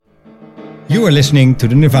You are listening to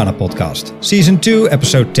the Nirvana Podcast, Season 2,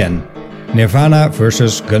 Episode 10, Nirvana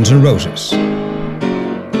versus Guns N' Roses.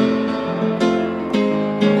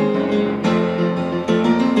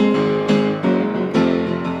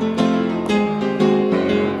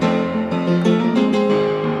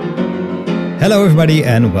 Hello everybody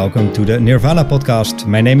and welcome to the Nirvana Podcast.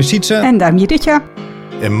 My name is Sietse. And I'm Juditja.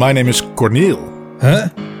 And my name is Corneel. Huh?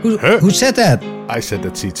 Who said that? I said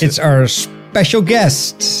that, Sietse. It's our special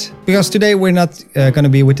guest. Because today we're not going to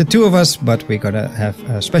be with the two of us, but we're going to have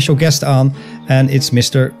a special guest on. And it's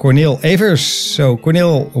Mr. Corneel Evers. So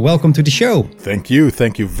Corneel, welcome to the show. Thank you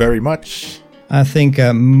very much. I think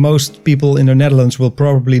most people in the Netherlands will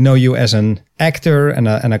probably know you as an actor and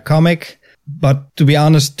a comic. But to be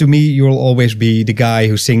honest, to me, you'll always be the guy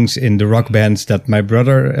who sings in the rock bands that my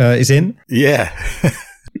brother is in. Yeah.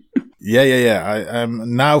 Yeah.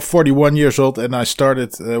 I'm now 41 years old and I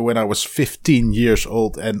started when I was 15 years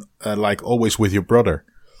old and like always with your brother.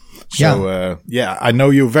 So, I know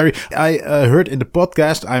you I heard in the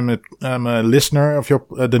podcast, I'm a listener of your,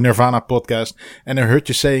 the Nirvana podcast, and I heard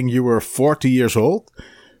you saying you were 40 years old,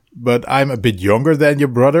 but I'm a bit younger than your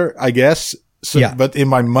brother, I guess. So, yeah. But in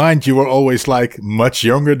my mind, you were always like much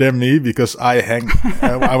younger than me because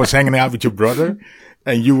I was hanging out with your brother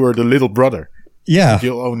and you were the little brother. Yeah.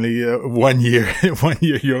 You're only 1 year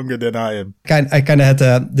younger than I am. I kind of had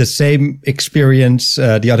the same experience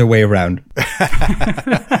the other way around.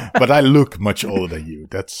 But I look much older than you.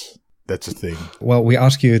 That's the thing. Well, we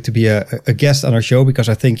ask you to be a guest on our show because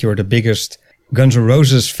I think you're the biggest Guns N'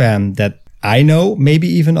 Roses fan that I know, maybe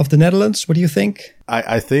even of the Netherlands. What do you think?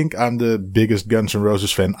 I think I'm the biggest Guns N'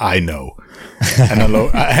 Roses fan I know. And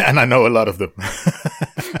I know a lot of them.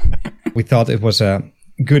 We thought it was a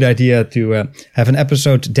good idea to have an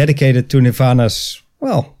episode dedicated to Nirvana's,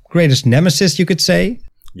 greatest nemesis, you could say.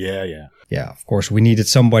 Yeah. Yeah, of course, we needed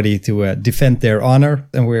somebody to defend their honor.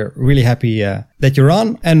 And we're really happy that you're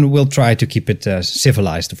on. And we'll try to keep it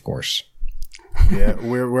civilized, of course. Yeah,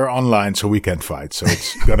 we're online, so we can't fight. So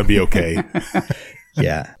it's going to be okay.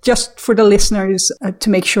 Yeah. Just for the listeners, to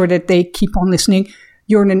make sure that they keep on listening,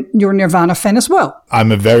 you're a Nirvana fan as well.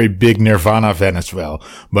 I'm a very big Nirvana fan as well.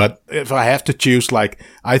 But if I have to choose,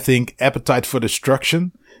 I think Appetite for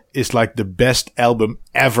Destruction is like the best album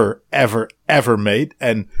ever made.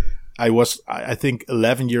 And I was, I think,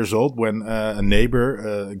 11 years old when a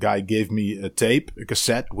neighbor, a guy gave me a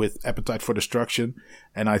cassette with Appetite for Destruction.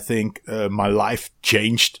 And I think my life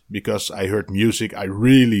changed because I heard music I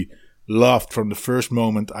really loved from the first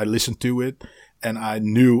moment I listened to it. And I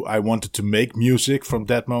knew I wanted to make music from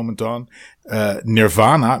that moment on.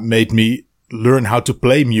 Nirvana made me learn how to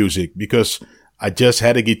play music because I just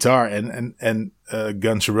had a guitar and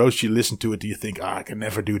Guns N' Roses, you listen to it, you think, I can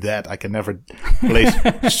never do that. I can never play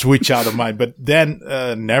Switch Out of Mind. But then,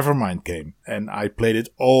 Nevermind came and I played it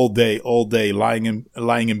all day, lying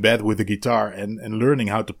in bed with a guitar and learning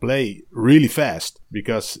how to play really fast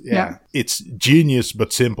because, it's genius,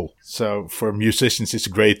 but simple. So for musicians, it's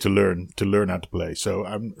great to learn how to play. So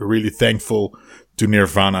I'm really thankful to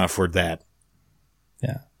Nirvana for that.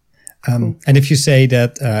 Yeah. And if you say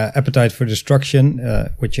that Appetite for Destruction,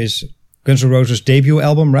 which is Guns N' Roses' debut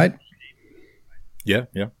album, right? Yeah.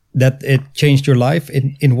 That it changed your life.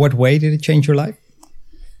 In what way did it change your life?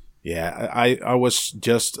 Yeah, I was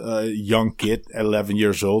just a young kid, 11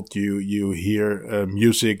 years old. You hear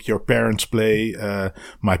music your parents play.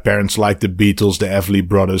 My parents liked the Beatles, the Everly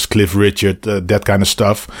Brothers, Cliff Richard, that kind of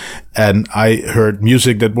stuff. And I heard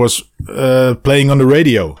music that was playing on the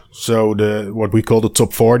radio. So what we call the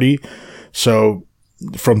top 40. So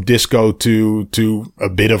from disco to a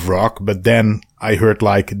bit of rock. But then I heard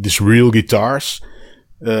this real guitars.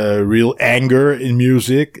 Real anger in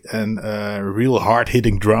music and real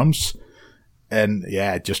hard-hitting drums. And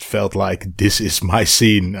it just felt like this is my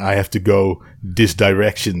scene. I have to go this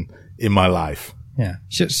direction in my life. Yeah.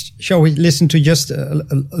 Shall we listen to just a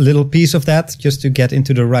little piece of that just to get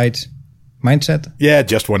into the right mindset? Yeah,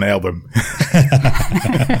 just one album.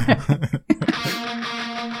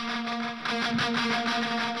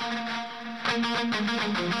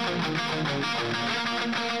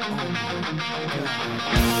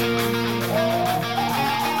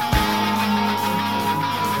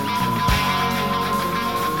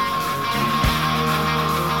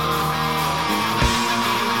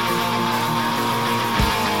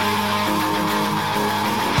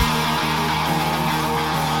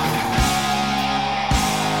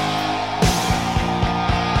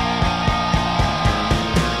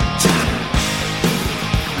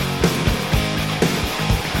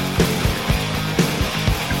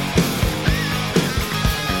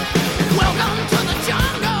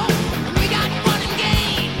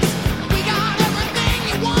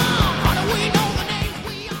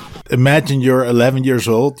 imagine you're 11 years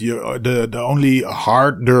old. The only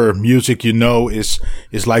harder music you know is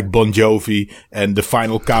like Bon Jovi and The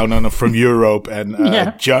Final Countdown from Europe and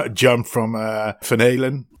Jump from Van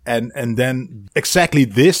Halen. And then exactly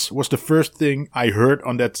this was the first thing I heard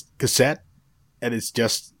on that cassette. And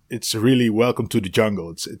it's really Welcome to the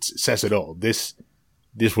Jungle. It says it all. This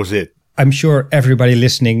was it. I'm sure everybody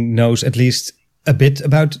listening knows at least a bit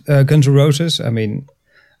about Guns N' Roses. I mean,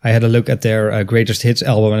 I had a look at their Greatest Hits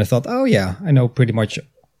album and I thought, oh yeah, I know pretty much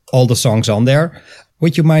all the songs on there.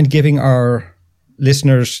 Would you mind giving our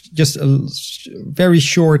listeners just a very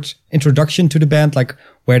short introduction to the band, like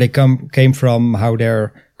where they came from, how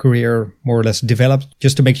their career more or less developed,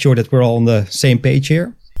 just to make sure that we're all on the same page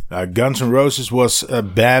here? Guns N' Roses was a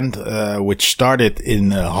band which started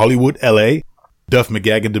in Hollywood, LA. Duff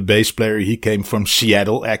McKagan, the bass player, he came from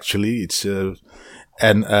Seattle, actually.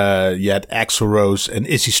 And you had Axl Rose and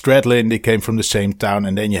Izzy Stradlin, they came from the same town.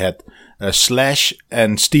 And then you had Slash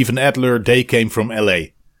and Steven Adler, they came from LA.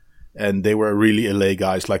 And they were really LA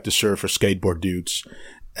guys, like the surfer skateboard dudes.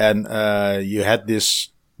 And you had this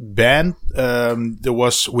band that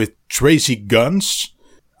was with Tracy Guns.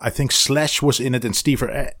 I think Slash was in it and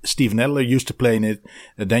Steven Adler used to play in it.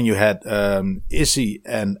 And then you had Izzy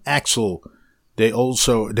and Axl.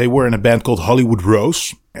 They were in a band called Hollywood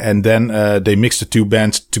Rose. And then they mixed the two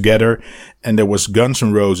bands together and there was Guns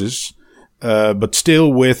N' Roses, but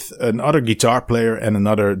still with another guitar player and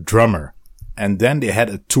another drummer. And then they had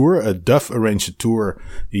a tour, Duff arranged a tour.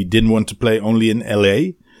 He didn't want to play only in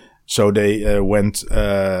LA. So they went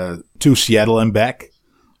to Seattle and back.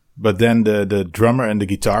 But then the drummer and the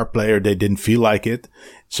guitar player, they didn't feel like it.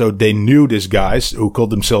 So they knew these guys who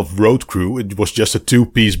called themselves Road Crew. It was just a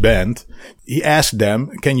 2-piece band. He asked them,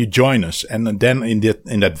 can you join us? And then in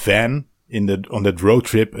that van, on that road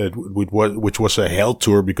trip, which was a hell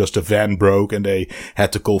tour because the van broke and they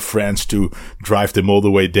had to call friends to drive them all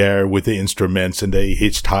the way there with the instruments and they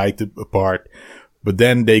hitchhiked apart. But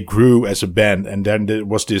then they grew as a band. And then there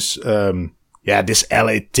was this, this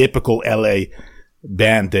typical LA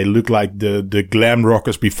band. They looked like the glam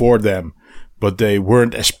rockers before them, but they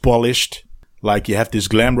weren't as polished. Like you have this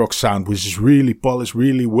glam rock sound, which is really polished,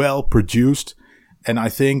 really well produced. And I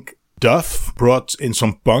think Duff brought in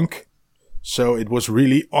some punk. So it was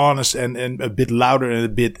really honest and a bit louder and a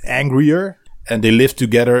bit angrier. And they lived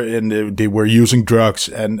together and they were using drugs.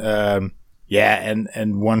 And,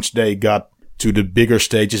 and once they got to the bigger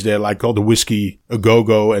stages there, like all the Whiskey A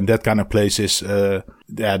Go-Go and that kind of places,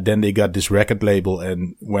 then they got this record label.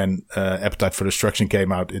 And when Appetite for Destruction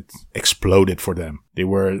came out, it exploded for them. They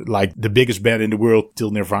were like the biggest band in the world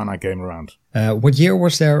till Nirvana came around. What year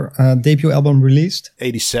was their debut album released?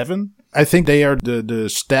 87. I think they are the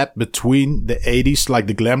step between the 80s, like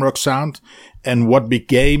the glam rock sound, and what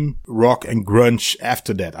became rock and grunge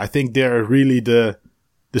after that. I think they're really the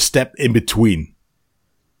step in between.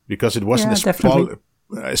 Because it wasn't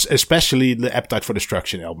especially the Appetite for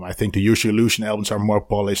Destruction album. I think the Use Your Illusion albums are more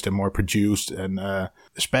polished and more produced. And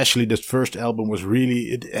especially this first album was really,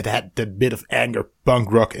 it had that bit of anger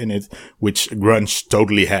punk rock in it, which grunge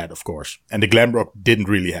totally had, of course. And the glam rock didn't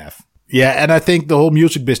really have. Yeah, and I think the whole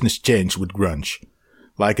music business changed with grunge.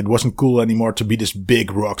 Like it wasn't cool anymore to be this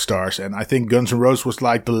big rock stars. And I think Guns N' Roses was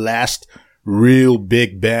like the last real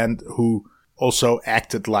big band who also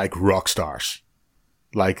acted like rock stars.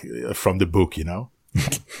 Like from the book, you know?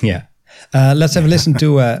 Yeah. Let's have a listen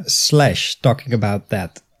to Slash talking about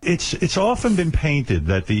that. It's often been painted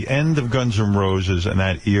that the end of Guns N' Roses and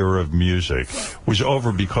that era of music was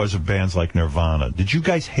over because of bands like Nirvana. Did you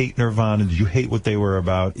guys hate Nirvana? Did you hate what they were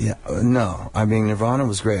about? Yeah, no. I mean, Nirvana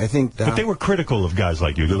was great. I think that. But they were critical of guys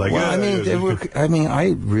like you. They're like, well, they were. I mean,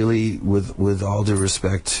 I really, with all due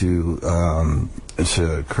respect to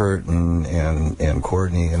Kurt and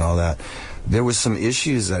Courtney and all that. There was some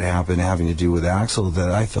issues that happened having to do with Axl that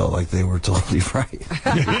I felt like they were totally right.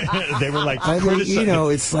 They were like, I mean,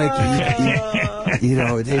 it's like,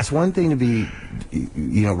 it's one thing to be,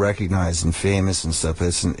 recognized and famous and stuff.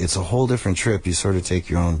 It's a whole different trip. You sort of take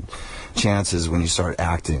your own chances when you start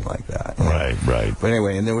acting like that. Right. But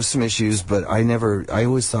anyway, and there was some issues, but I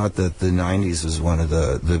always thought that the 90s was one of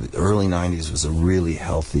the early 90s was a really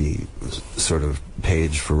healthy sort of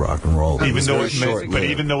page for rock and roll. Even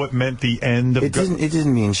though it meant the end of... It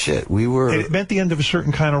didn't mean shit. It meant the end of a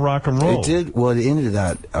certain kind of rock and roll. It did. Well, it ended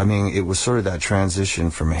that. I mean, it was sort of that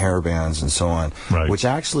transition from hair bands and so on, right. Which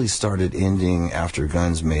actually started ending after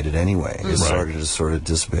Guns made it anyway. It started to sort of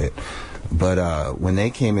dissipate. But when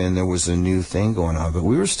they came in, there was a new thing going on. But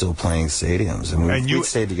we were still playing stadiums, and if we'd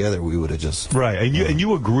stayed together, we would have just right. And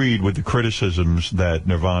you agreed with the criticisms that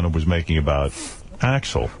Nirvana was making about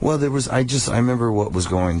Axl? Well, I remember what was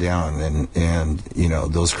going down, and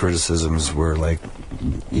those criticisms were like,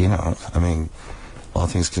 I mean, all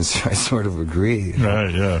things considered, I sort of agree.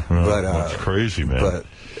 Right, yeah. No, but that's crazy, man. But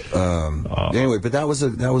anyway, but that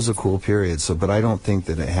was a cool period. So, but I don't think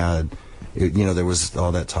that it had, there was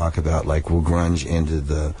all that talk about like, will grunge into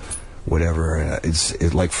the whatever.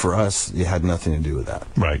 Like for us, it had nothing to do with that.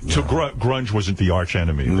 Right. So grunge wasn't the arch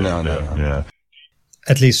enemy. No. Yeah.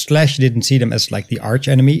 At least Slash didn't see them as like the arch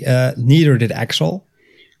enemy. Neither did Axl,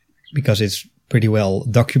 because it's pretty well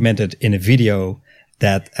documented in a video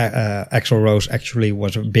that Axl Rose actually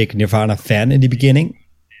was a big Nirvana fan in the beginning.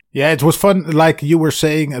 Yeah, it was fun. Like you were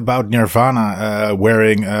saying about Nirvana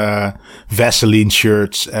wearing Vaseline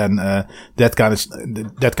shirts and that kind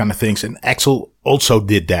of things. And Axl also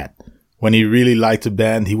did that. When he really liked the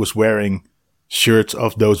band, he was wearing shirts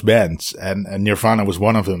of those bands, and Nirvana was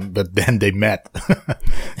one of them. But then they met.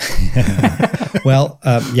 Well,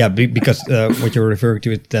 because what you're referring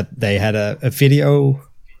to is that they had a video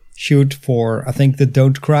shoot for, I think, the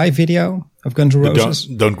Don't Cry video of Guns N' Roses.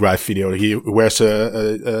 Don't Cry video. He wears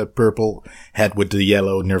a purple hat with the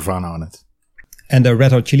yellow Nirvana on it. And a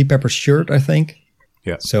Red Hot Chili Peppers shirt, I think.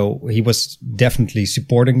 Yeah. So he was definitely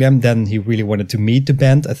supporting them. Then he really wanted to meet the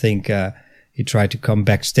band. I think he tried to come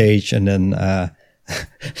backstage, and then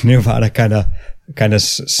Nirvana kind of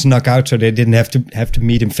snuck out, so they didn't have to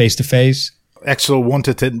meet him face to face. Axl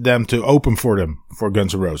wanted them to open for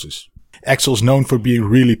Guns N' Roses. Axl's known for being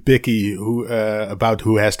really picky about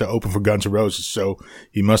who has to open for Guns N' Roses, so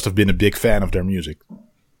he must have been a big fan of their music.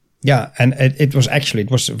 Yeah, and it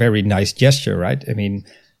was a very nice gesture, right? I mean,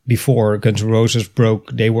 before Guns N' Roses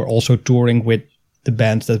broke, they were also touring with the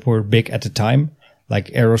bands that were big at the time, like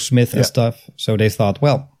Aerosmith and stuff. So they thought,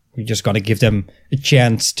 well, we just got to give them a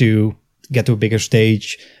chance to get to a bigger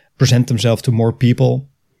stage, present themselves to more people.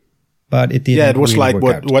 But it didn't. Yeah, it was really like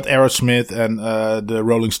work out. what Aerosmith and the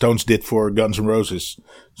Rolling Stones did for Guns N' Roses.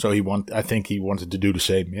 So I think he wanted to do the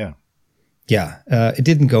same. Yeah. Yeah, it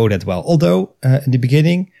didn't go that well. Although in the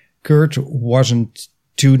beginning, Kurt wasn't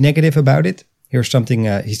too negative about it. Here's something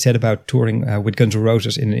he said about touring with Guns N'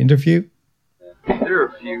 Roses in an interview. There are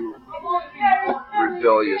a few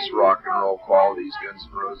rebellious rock and roll qualities Guns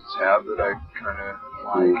N' Roses have that I kind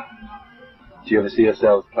of like. Do you ever see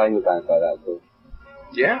yourselves playing with bands like that, though?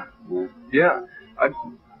 Yeah.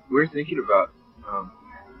 We're thinking about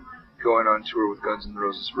going on tour with Guns N'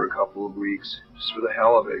 Roses for a couple of weeks, just for the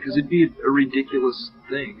hell of it, because it'd be a ridiculous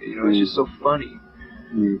thing. It's just so funny.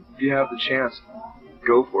 If you have the chance,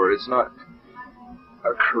 go for it. It's not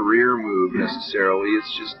a career move necessarily.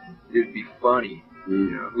 It's just, it'd be funny.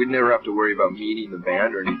 We'd never have to worry about meeting the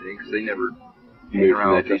band or anything, because they never hang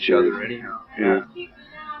around with each other anyhow. Yeah.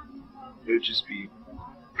 It would just be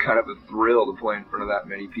kind of a thrill to play in front of that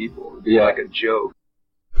many people. It'd be like a joke.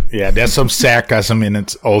 Yeah, there's some sarcasm in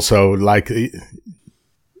it also, like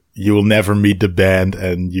you will never meet the band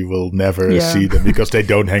and you will never see them because they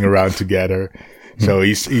don't hang around together. So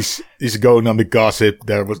he's going on the gossip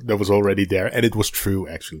that was already there, and it was true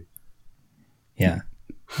actually. Yeah.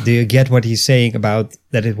 Do you get what he's saying about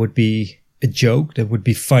that it would be a joke, that would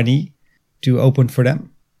be funny to open for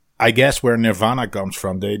them? I guess where Nirvana comes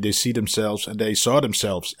from, they see themselves and they saw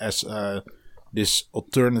themselves as this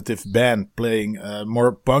alternative band playing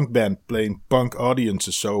more punk band, playing punk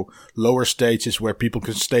audiences, so lower stages where people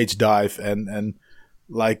can stage dive and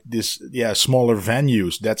like this, smaller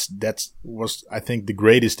venues. That was, I think, the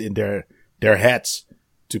greatest in their heads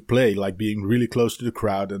to play, like being really close to the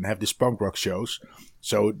crowd and have these punk rock shows.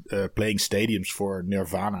 So playing stadiums for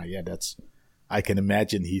Nirvana, I can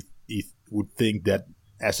imagine he would think that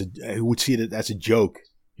he would see it as a joke.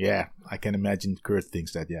 Yeah, I can imagine Kurt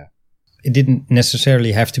thinks that. Yeah, it didn't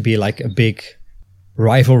necessarily have to be like a big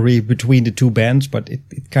rivalry between the two bands, but it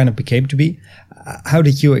kind of became to be. How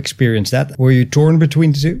did you experience that? Were you torn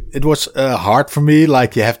between the two? It was hard for me.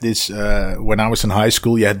 Like you have this, when I was in high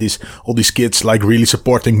school, you had all these kids like really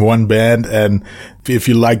supporting one band. And if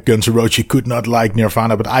you like Guns N' Roses, you could not like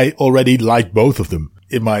Nirvana, but I already liked both of them.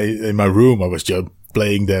 In my room, I was just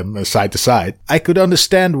playing them side to side. I could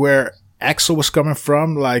understand where Axl was coming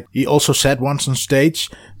from. Like he also said once on stage,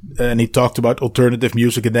 and he talked about alternative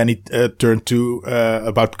music, and then he turned to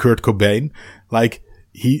about Kurt Cobain. Like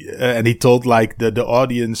he told like the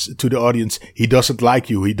audience, he doesn't like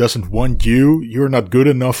you. He doesn't want you. You're not good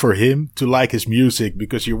enough for him to like his music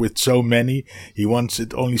because you're with so many. He wants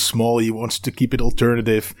it only small. He wants to keep it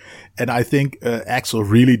alternative. And I think Axl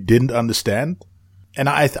really didn't understand. And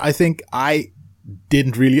I think I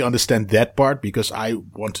didn't really understand that part because I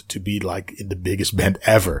wanted to be like in the biggest band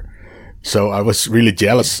ever. So I was really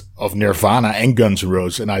jealous of Nirvana and Guns N'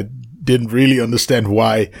 Roses, and I didn't really understand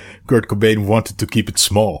why Kurt Cobain wanted to keep it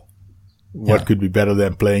small. What could be better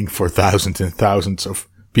than playing for thousands and thousands of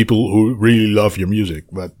people who really love your music?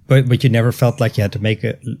 But you never felt like you had to make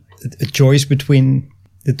a choice between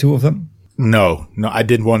the two of them? No, I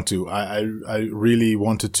didn't want to. I really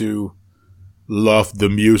wanted to love the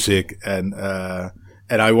music, and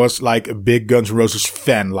I was like a big Guns N' Roses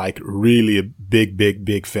fan, like really a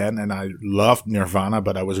big fan. And I loved Nirvana,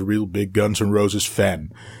 but I was a real big Guns N' Roses fan.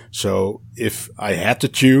 So if I had to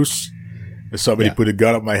choose, if somebody put a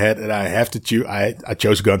gun up my head and I have to choose, I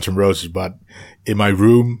chose Guns N' Roses. But in my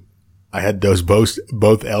room, I had those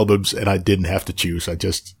both albums, and I didn't have to choose. I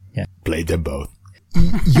just played them both.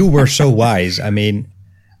 You were so wise. I mean,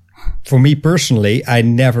 for me personally, I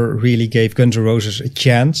never really gave Guns N' Roses a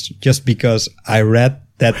chance, just because I read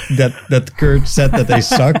that Kurt said that they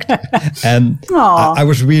sucked. And I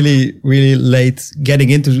was really, really late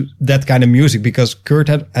getting into that kind of music, because Kurt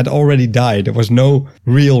had already died. There was no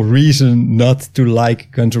real reason not to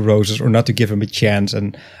like Guns N' Roses or not to give him a chance.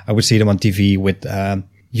 And I would see them on TV with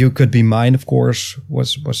You Could Be Mine, of course,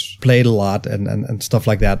 was played a lot and stuff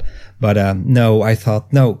like that. But no, I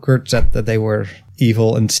thought, no, Kurt said that they were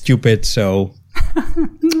evil and stupid, so...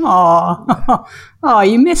 Oh,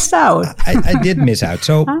 you missed out. I did miss out.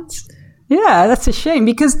 So that's a shame,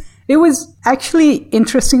 because it was actually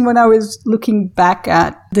interesting when I was looking back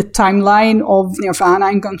at the timeline of Nirvana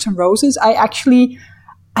and Guns N' Roses. I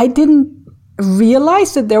didn't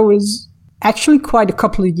realize that there was actually quite a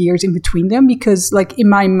couple of years in between them, because like in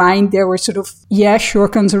my mind there were sort of, sure,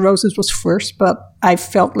 Guns N' Roses was first, but I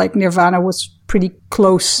felt like Nirvana was pretty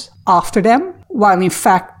close after them, while in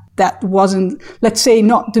fact that wasn't, let's say,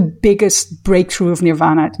 not the biggest breakthrough of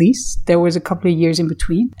Nirvana. At least there was a couple of years in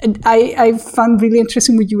between. And I found really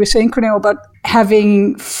interesting what you were saying, Cornel, about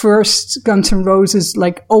having first Guns N' Roses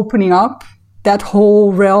like opening up that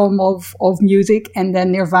whole realm of music, and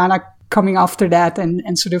then Nirvana coming after that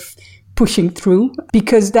and sort of pushing through,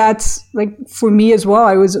 because that's like for me as well.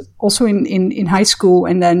 I was also in high school,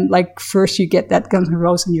 and then like first you get that Guns N'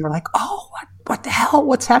 Roses and you're like, oh, what the hell,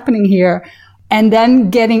 what's happening here? And then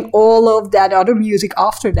getting all of that other music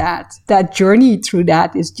after that journey through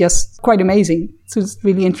that is just quite amazing. So it's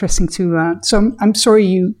really interesting to, so I'm sorry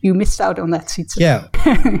you missed out on that, Sietse. Yeah.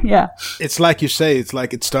 Yeah. It's like you say, it's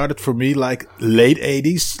like it started for me like late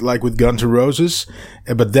 80s, like with Guns N' Roses.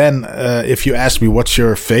 But then if you ask me what's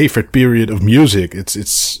your favorite period of music,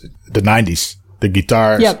 it's the 90s. The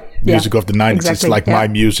guitar music of the 90s. Exactly. It's like my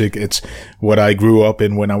music. It's what I grew up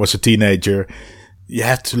in when I was a teenager. You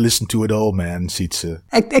have to listen to it all, man, Sietse.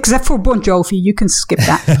 Except for Bon Jovi, you can skip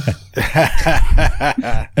that.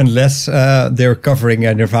 Unless they're covering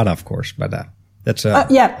Nirvana, of course. But that's a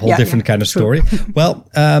whole different kind of story. Well,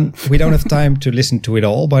 we don't have time to listen to it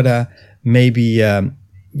all, but maybe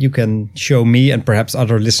you can show me and perhaps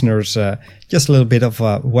other listeners just a little bit of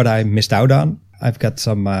what I missed out on. I've got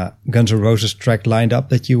some Guns N' Roses track lined up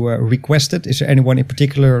that you requested. Is there anyone in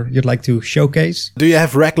particular you'd like to showcase? Do you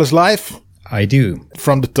have Reckless Life? I do.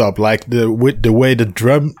 From the top, like the way the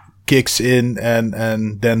drum kicks in and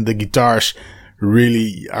then the guitars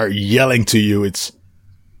really are yelling to you. It's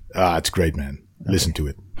great, man. Okay. Listen to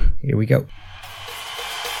it. Here we go.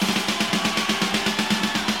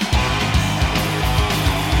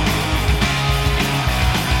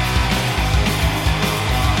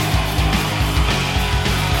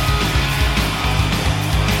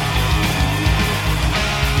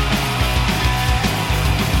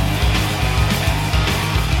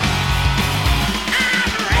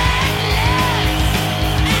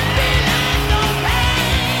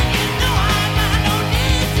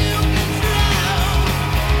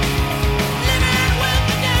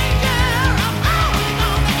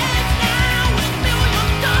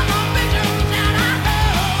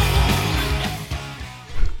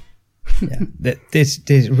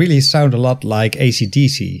 This really sound a lot like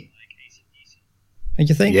AC/DC. Don't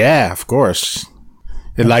you think? Yeah, of course.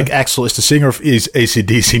 Like Axl is the singer of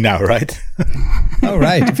AC/DC now, right? Oh,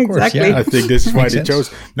 right, of course. Exactly. Yeah, I think this is why they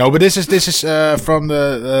chose. No, but this is from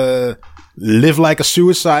the Live Like a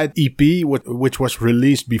Suicide EP, which was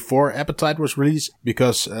released before Appetite was released,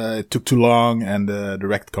 because it took too long and the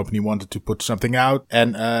record company wanted to put something out.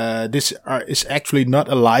 And this is actually not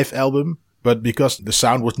a live album, but because the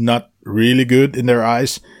sound was not really good in their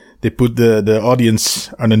eyes, they put the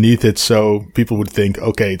audience underneath it, so people would think,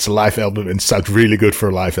 okay, it's a live album and it sounds really good for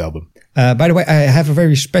a live album. By the way, I have a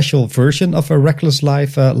very special version of a Reckless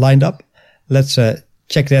Life lined up. Let's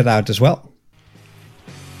check that out as well.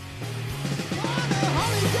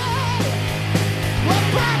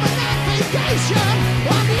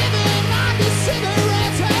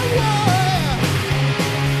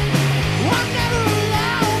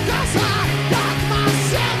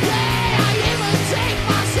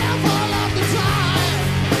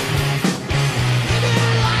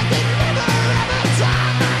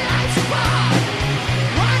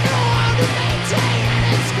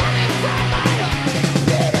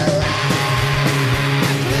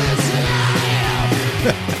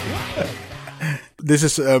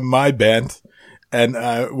 my band, and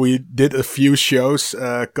we did a few shows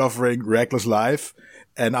covering Reckless Life,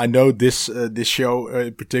 and I know this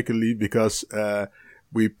show particularly because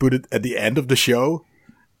we put it at the end of the show,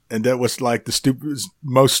 and that was like the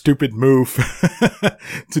most stupid move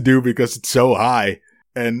to do because it's so high.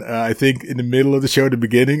 And I think in the middle of the show, at the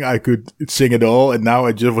beginning, I could sing it all, and now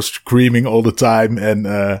I just was screaming all the time.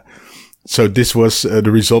 And so this was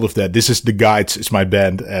the result of that. This is The Guides, is my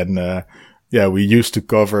band, and we used to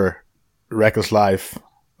cover Reckless Life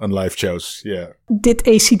on live shows. Yeah. Did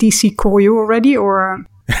AC/DC call you already, or?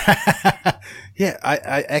 Yeah,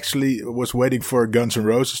 I actually was waiting for Guns N'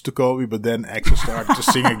 Roses to call me, but then Axl started to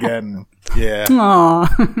sing again. Yeah. Aww.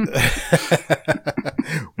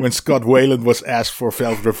 When Scott Weiland was asked for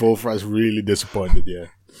Velvet Revolver, I was really disappointed, yeah.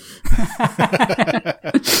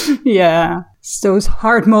 Yeah, it's those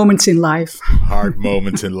hard moments in life. Hard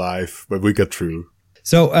moments in life, but we got through.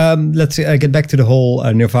 So let's get back to the whole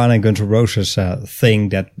Nirvana and Guns N' Roses thing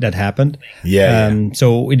that happened. Yeah.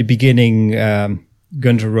 So in the beginning,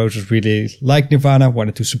 Guns N' Roses really liked Nirvana,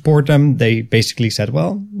 wanted to support them. They basically said,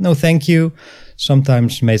 well, no thank you.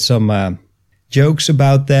 Sometimes made some jokes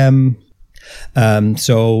about them.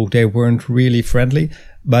 So they weren't really friendly.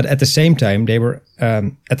 But at the same time, they were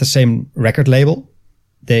at the same record label.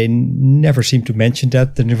 They never seemed to mention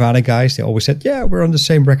that, the Nirvana guys. They always said, yeah, we're on the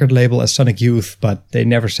same record label as Sonic Youth, but they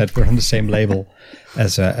never said we're on the same label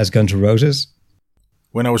as Guns N' Roses.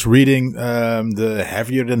 When I was reading the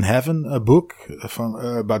Heavier Than Heaven book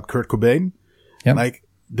about Kurt Cobain, like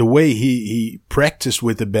the way he practiced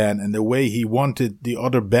with the band and the way he wanted the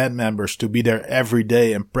other band members to be there every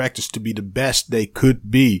day and practice to be the best they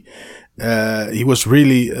could be, he was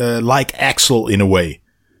really like Axl in a way,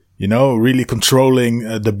 you know, really controlling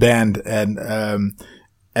the band.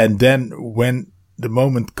 And then when the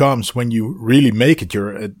moment comes when you really make it,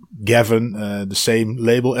 you're Gavin, the same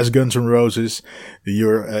label as Guns N' Roses.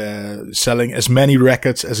 You're selling as many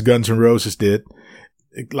records as Guns N' Roses did.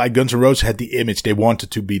 Like Guns N' Roses had the image. They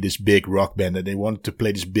wanted to be this big rock band and they wanted to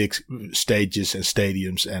play these big stages and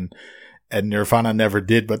stadiums, and Nirvana never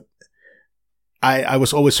did. But I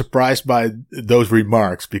was always surprised by those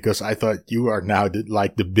remarks because I thought you are now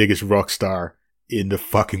the biggest rock star in the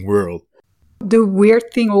fucking world. The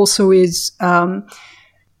weird thing also is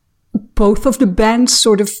both of the bands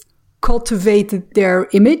sort of cultivated their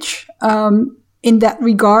image in that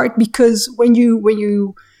regard, because when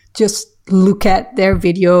you just look at their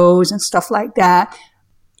videos and stuff like that,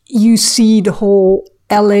 you see the whole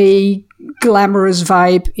LA glamorous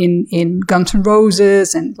vibe in Guns N'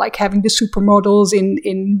 Roses, and like having the supermodels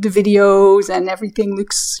in the videos and everything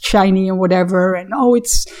looks shiny and whatever, and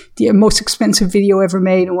it's the most expensive video ever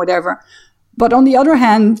made and whatever. But on the other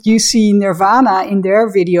hand, you see Nirvana in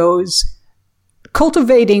their videos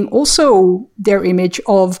cultivating also their image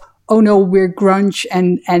of, oh no, we're grunge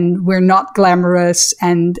and we're not glamorous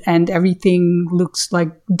and everything looks like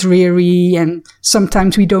dreary, and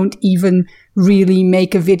sometimes we don't even really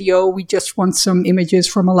make a video. We just want some images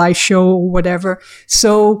from a live show or whatever.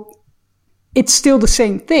 So it's still the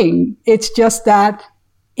same thing. It's just that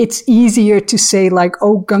it's easier to say like,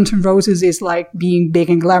 oh, Guns N' Roses is like being big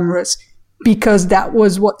and glamorous, because that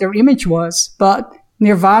was what their image was. But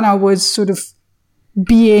Nirvana was sort of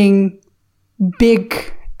being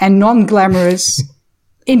big and non-glamorous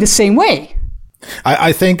in the same way.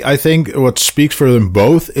 I think what speaks for them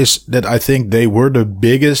both is that I think they were the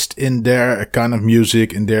biggest in their kind of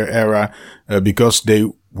music, in their era, because they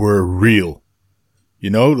were real. You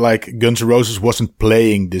know, like Guns N' Roses wasn't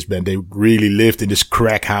playing this band. They really lived in this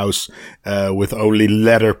crack house, with only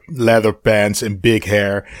leather pants and big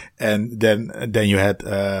hair. And then you had,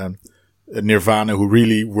 Nirvana, who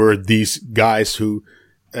really were these guys who,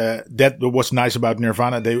 that was nice about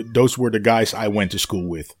Nirvana. Those were the guys I went to school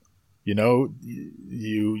with. You know,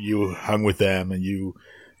 you hung with them and you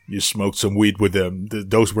smoked some weed with them.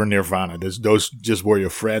 Those were Nirvana. Those just were your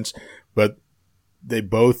friends. But they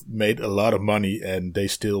both made a lot of money and they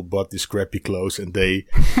still bought these crappy clothes and they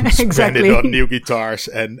spent it on new guitars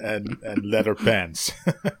and leather pants.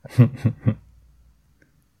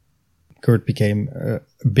 Kurt became a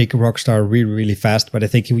big rock star really, really fast, but I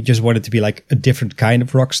think he just wanted to be like a different kind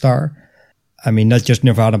of rock star. I mean, not just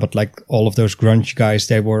Nirvana, but like all of those grunge guys,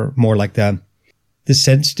 they were more like the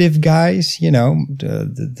sensitive guys, you know,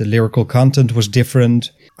 the lyrical content was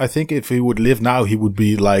different. I think if he would live now, he would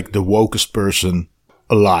be like the wokest person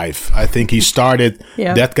alive. I think he started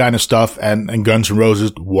that kind of stuff, and Guns N'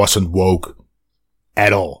 Roses wasn't woke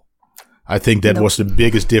at all. I think that was the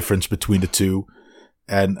biggest difference between the two.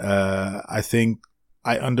 And I think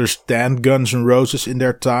I understand Guns N' Roses in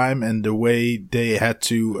their time and the way they had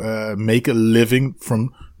to make a living from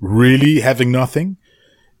really having nothing.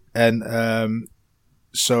 And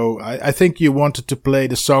so I think you wanted to play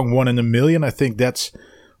the song 1 in a Million. I think that's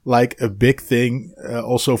like a big thing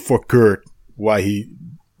also for Kurt, why he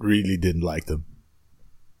really didn't like them.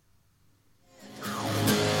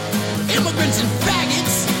 Immigrants and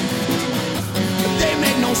faggots, they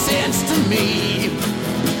make no sense to me.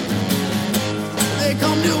 They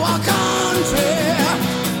come to our country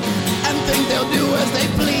and think they'll do as they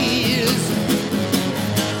please.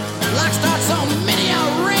 Like start some mini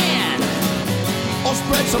Iran or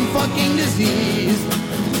spread some fucking disease.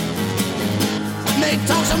 They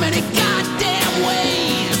talk so many goddamn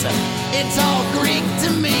ways, it's all Greek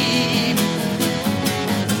to me.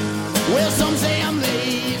 Well, some say I'm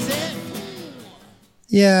lazy.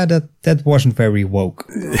 Yeah, that wasn't very woke.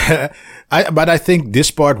 But I think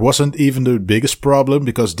this part wasn't even the biggest problem,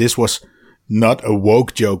 because this was not a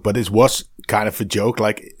woke joke, but it was kind of a joke.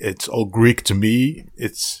 Like, it's all Greek to me.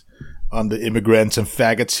 It's on the immigrants and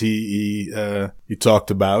faggots he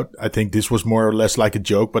talked about. I think this was more or less like a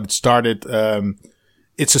joke, but it started.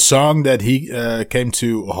 It's a song that he came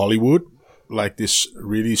to Hollywood, like this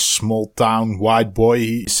really small town white boy.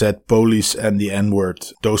 He said police and the N-word.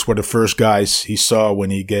 Those were the first guys he saw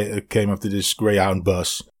when he came up to this Greyhound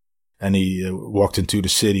bus. And he walked into the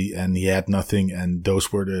city and he had nothing. And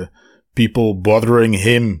those were the people bothering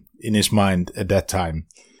him in his mind at that time.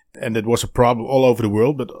 And it was a problem all over the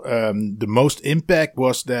world. But the most impact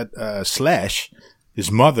was that Slash,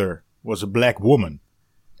 his mother, was a black woman.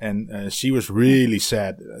 And she was really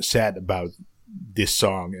sad about this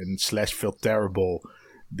song. And Slash felt terrible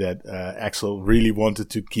that Axl really wanted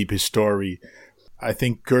to keep his story. I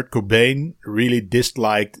think Kurt Cobain really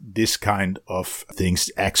disliked this kind of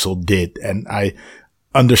things Axl did. And I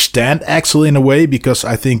understand Axl in a way, because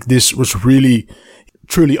I think this was really,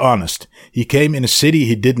 truly honest. He came in a city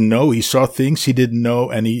he didn't know. He saw things he didn't know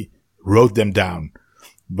and he wrote them down.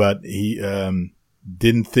 But he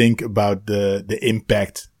didn't think about the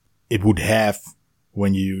impact it would have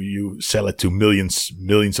when you sell it to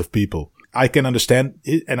millions of people. I can understand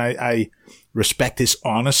it, and I respect his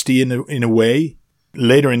honesty in a way.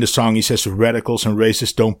 Later in the song, he says, radicals and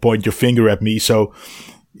racists, don't point your finger at me. So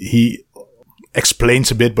he explains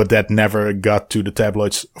a bit, but that never got to the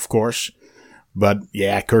tabloids, of course. But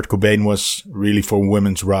yeah, Kurt Cobain was really for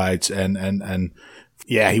women's rights. And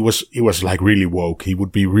yeah, he was like really woke. He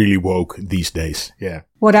would be really woke these days. Yeah.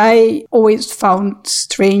 What I always found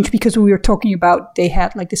strange, because we were talking about they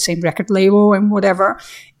had like the same record label and whatever,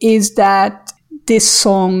 is that this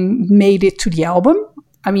song made it to the album.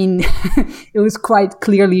 I mean, it was quite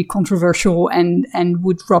clearly controversial and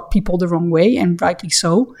would rub people the wrong way, and rightly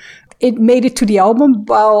so. It made it to the album,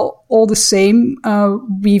 while all the same,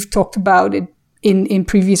 we've talked about it in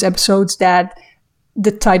previous episodes that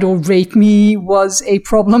the title Rape Me was a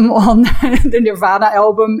problem on the Nirvana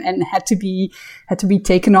album and had to be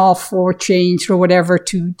taken off or changed or whatever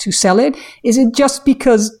to sell it. Is it just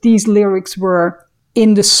because these lyrics were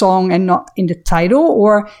in the song and not in the title?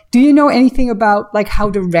 Or do you know anything about like how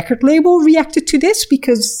the record label reacted to this?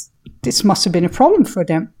 Because this must have been a problem for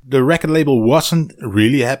them. The record label wasn't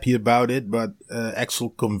really happy about it, but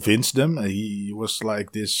Axl convinced them. He was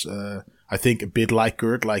like this, I think a bit like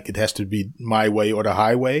Kurt, like it has to be my way or the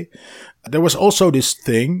highway. There was also this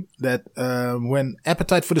thing that when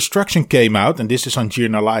Appetite for Destruction came out, and this is on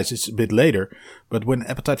Journalize, it's a bit later, but when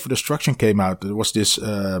Appetite for Destruction came out, there was this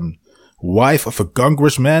wife of a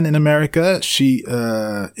congressman in America. She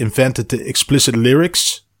invented the explicit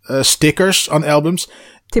lyrics stickers on albums.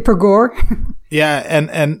 Tipper Gore. Yeah,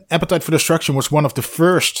 and Appetite for Destruction was one of the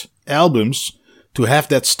first albums to have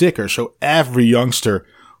that sticker, so every youngster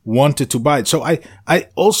wanted to buy it. So I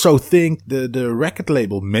also think the record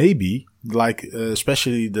label, maybe, like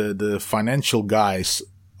especially the financial guys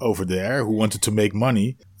over there who wanted to make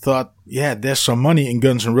money, thought, yeah, there's some money in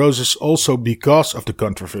Guns N' Roses also because of the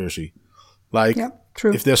controversy. Like, yeah,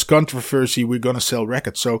 true. If there's controversy, we're going to sell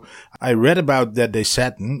records. So I read about that. They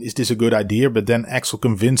said, is this a good idea? But then Axl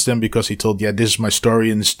convinced them because he told, yeah, this is my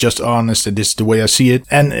story and it's just honest and this is the way I see it.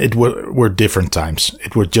 And it were different times.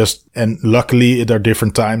 It were just, and luckily it are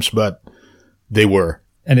different times, but they were.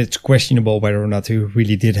 And it's questionable whether or not he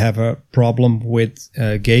really did have a problem with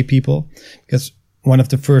gay people, because one of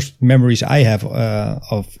the first memories I have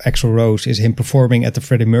of Axl Rose is him performing at the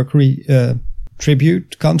Freddie Mercury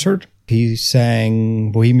tribute concert. He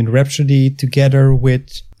sang Bohemian Rhapsody together with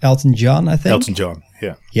Elton John, I think. Elton John,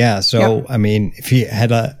 yeah. Yeah, so, yep. I mean, if he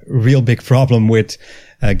had a real big problem with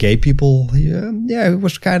gay people, yeah, it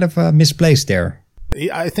was kind of misplaced there.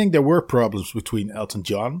 I think there were problems between Elton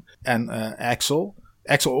John and Axl.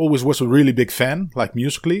 Axl always was a really big fan, like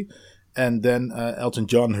musically. And then Elton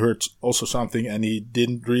John heard also something, and he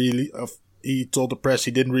didn't really... he told the press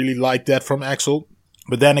he didn't really like that from Axl.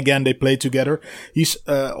 But then again, they played together. He's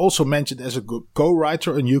also mentioned as a good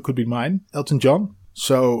co-writer on You Could Be Mine, Elton John.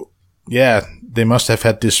 So, yeah, they must have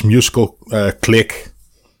had this musical click,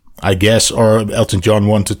 I guess. Or Elton John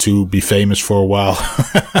wanted to be famous for a while.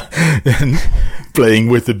 And playing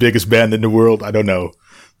with the biggest band in the world, I don't know.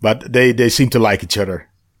 But they seem to like each other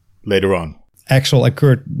later on. Axl and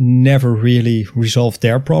Kurt never really resolved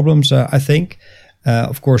their problems, I think.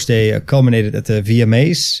 Of course, they culminated at the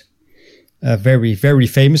VMAs very, very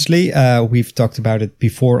famously. We've talked about it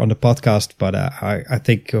before on the podcast, but I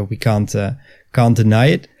think we can't deny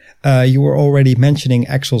it. You were already mentioning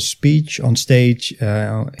Axl's speech on stage.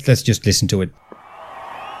 Let's just listen to it.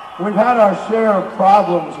 We've had our share of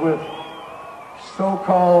problems with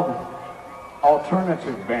so-called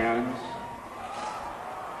alternative bands.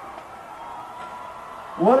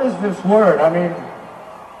 What is this word? I mean,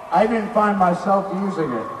 I didn't find myself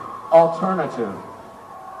using it. Alternative.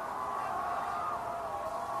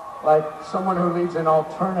 Like someone who leads an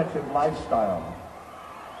alternative lifestyle.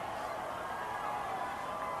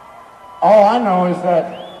 All I know is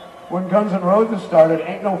that when Guns N' Roses started,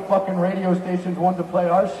 ain't no fucking radio stations wanted to play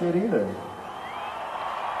our shit either.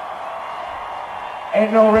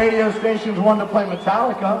 Ain't no radio stations wanted to play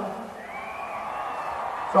Metallica.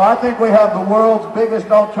 So I think we have the world's biggest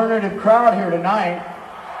alternative crowd here tonight.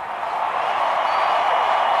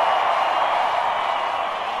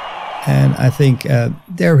 And I think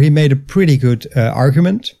there he made a pretty good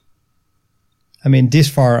argument. I mean, this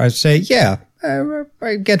far I'd say, yeah,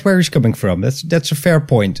 I get where he's coming from. That's a fair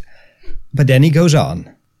point. But then he goes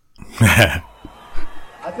on. I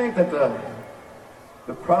think that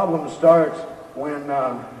the problem starts when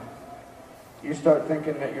you start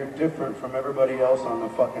thinking that you're different from everybody else on the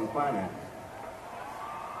fucking planet.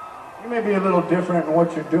 You may be a little different in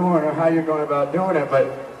what you're doing or how you're going about doing it, but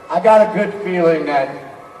I got a good feeling that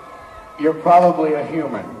you're probably a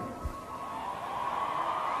human.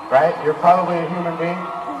 Right? You're probably a human being.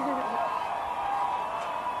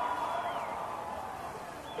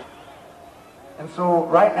 And so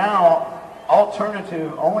right now,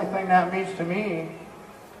 alternative, only thing that means to me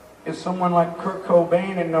is someone like Kurt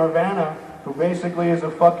Cobain in Nirvana, who basically is a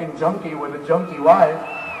fucking junkie with a junkie wife.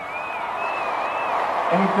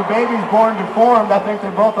 And if the baby's born deformed, I think they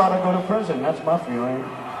both ought to go to prison. That's my feeling.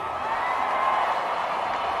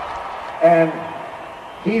 And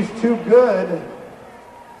he's too good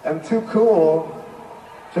and too cool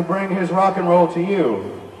to bring his rock and roll to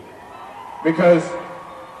you. Because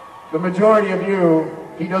the majority of you,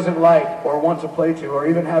 he doesn't like or want to play to or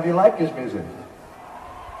even have you like his music.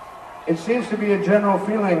 It seems to be a general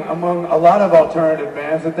feeling among a lot of alternative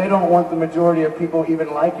bands that they don't want the majority of people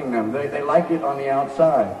even liking them. They like it on the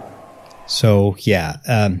outside. So, yeah,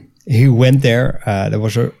 he went there. There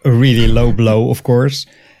was a really low blow, of course.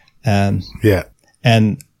 Yeah.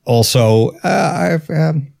 And also, I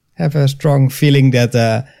have a strong feeling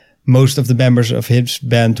that most of the members of his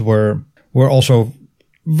band were also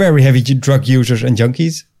very heavy drug users and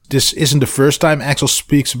junkies. This isn't the first time Axl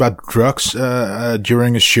speaks about drugs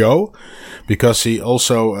during a show, because he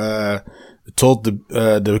also told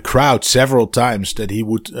the crowd several times that he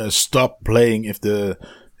would stop playing if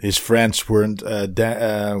his friends weren't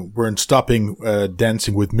stopping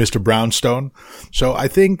dancing with Mr. Brownstone. So I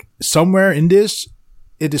think somewhere in this,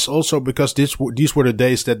 it is also because these were the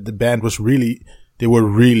days that the band was really. They were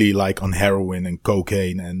really like on heroin and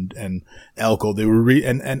cocaine and alcohol. They were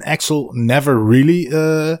and Axl never really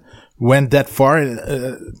went that far.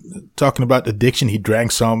 Talking about addiction, he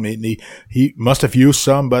drank some. He must have used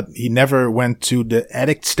some, but he never went to the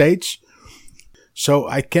addict stage. So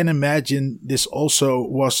I can imagine this also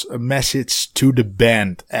was a message to the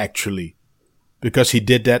band, actually, because he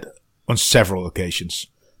did that on several occasions.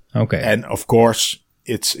 Okay, and of course.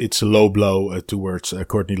 It's a low blow towards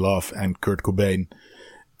Courtney Love and Kurt Cobain.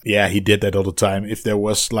 Yeah, he did that all the time. If there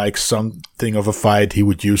was like something of a fight, he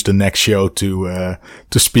would use the next show to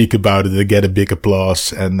speak about it and get a big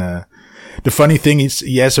applause. And the funny thing is,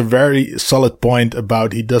 he has a very solid point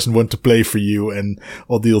about he doesn't want to play for you, and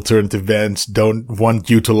all the alternative bands don't want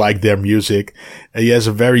you to like their music. And he has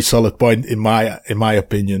a very solid point in my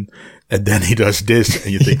opinion. And then he does this,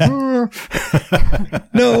 and you think,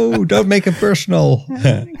 no, don't make it personal.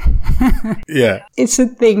 Yeah. It's a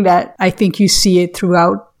thing that I think you see it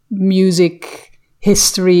throughout music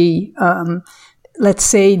history. Let's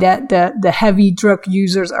say that the heavy drug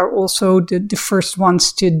users are also the first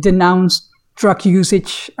ones to denounce drug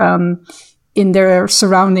usage in their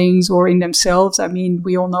surroundings or in themselves. I mean,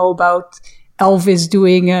 we all know about Elvis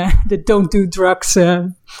doing the "Don't Do Drugs"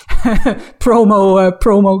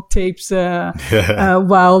 promo tapes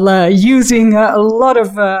while using a lot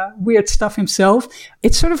of weird stuff himself.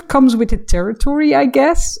 It sort of comes with the territory, I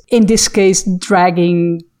guess. In this case,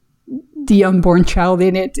 dragging the unborn child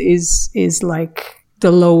in it is like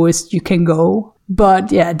the lowest you can go.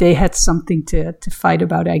 But yeah, they had something to fight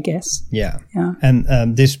about, I guess. Yeah.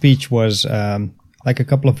 And this speech was like a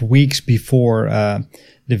couple of weeks before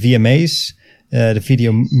the VMAs, the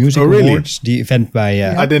Video Music Awards, the event by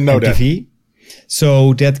I didn't know MTV.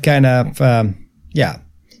 So that kind of,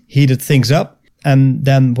 heated things up. And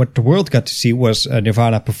then what the world got to see was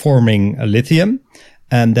Nirvana performing Lithium.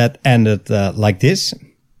 And that ended like this.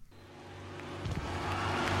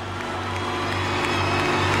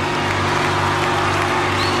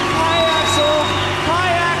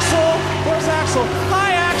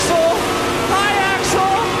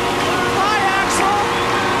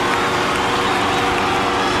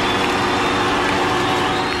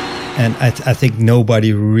 And I think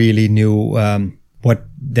nobody really knew what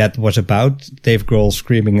that was about. Dave Grohl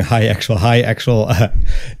screaming "Hi Axl,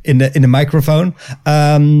 in the microphone.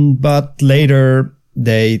 But later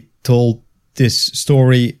they told this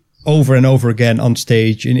story over and over again on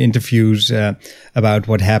stage in interviews about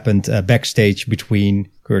what happened backstage between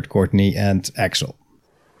Kurt Courtney and Axl.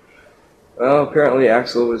 Well, apparently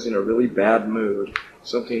Axl was in a really bad mood.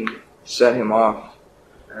 Something set him off.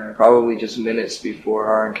 Probably just minutes before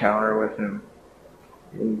our encounter with him.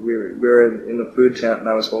 And we were in the food tent, and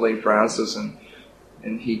I was holding Francis, and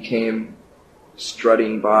he came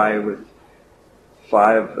strutting by with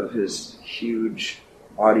 5 of his huge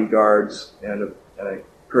bodyguards and a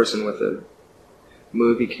person with a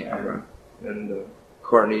movie camera. And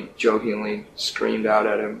Courtney jokingly screamed out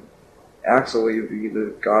at him, "Axl, you be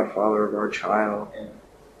the godfather of our child."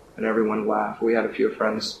 And everyone laughed. We had a few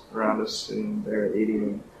friends around us sitting there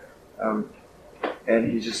eating.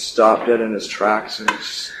 And he just stopped dead in his tracks and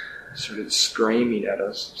just started screaming at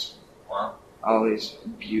us. Wow. All these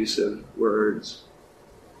abusive words.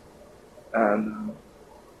 And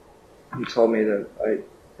he told me that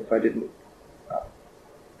if I didn't...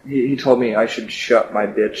 He told me I should shut my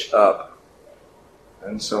bitch up.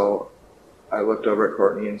 And so I looked over at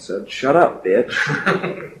Courtney and said, "Shut up, bitch."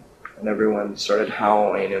 And everyone started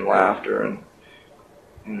howling in laughter,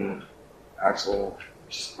 and Axl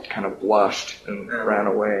just kind of blushed and ran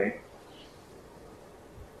away.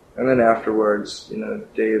 And then afterwards,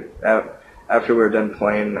 Dave, after we were done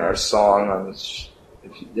playing our song on this,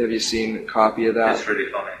 have you seen a copy of that? It's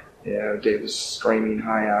really funny. Yeah, Dave was screaming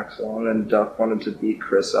 "Hi Axl," and then Duff wanted to beat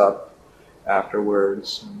Chris up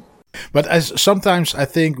afterwards. But sometimes I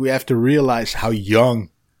think we have to realize how young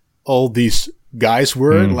all these guys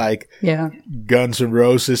were, like Guns N'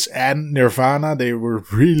 Roses and Nirvana. They were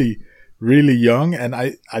really, really young. And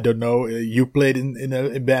I don't know, you played in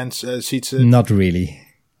bands, Sietse? Not really.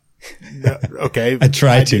 Okay. I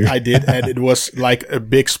tried to. I did. And it was like a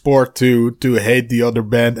big sport to hate the other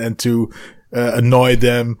band and to annoy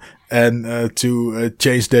them and to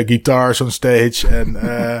change their guitars on stage. And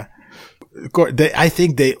I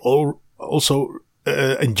think they all also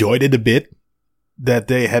enjoyed it a bit. That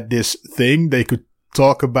they had this thing they could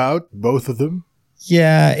talk about, both of them?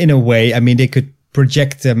 Yeah, in a way. I mean, they could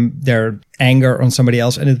project their anger on somebody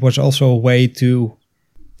else. And it was also a way to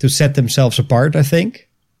set themselves apart, I think.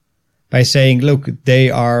 By saying, look,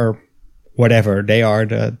 they are whatever. They are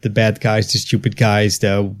the bad guys, the stupid guys,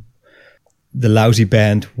 the lousy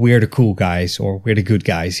band. We're the cool guys, or we're the good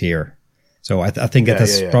guys here. So I think that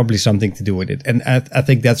has probably something to do with it. And I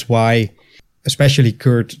think that's why... Especially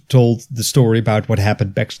Kurt told the story about what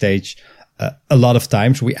happened backstage a lot of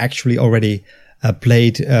times. We actually already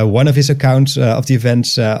played one of his accounts of the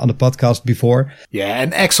events on the podcast before. Yeah,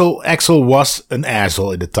 and Axl was an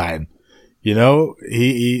asshole at the time.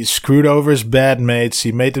 He screwed over his bandmates.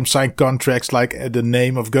 He made them sign contracts like the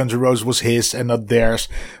name of Guns N' Roses was his and not theirs,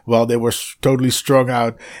 while they were totally strung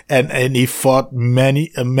out. And he fought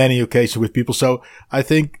many occasions with people. So I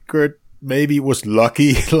think Kurt maybe was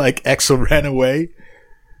lucky, like Axl ran away.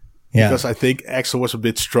 Yeah. Because I think Axl was a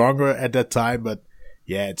bit stronger at that time. But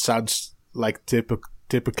yeah, it sounds like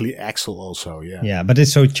typically Axl also. Yeah. Yeah, but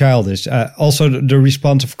it's so childish. Also, the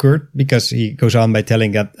response of Kurt, because he goes on by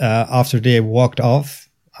telling that after they walked off,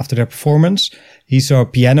 after their performance, he saw a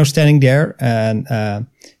piano standing there and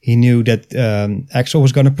he knew that Axl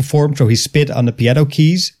was going to perform. So he spit on the piano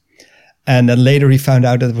keys. And then later he found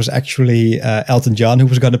out that it was actually Elton John who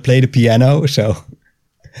was going to play the piano. So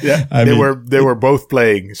yeah, they were both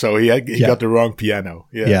playing. So he got the wrong piano.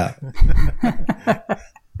 Yeah.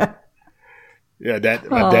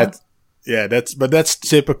 That's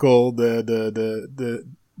typical.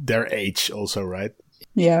 Their age also, right?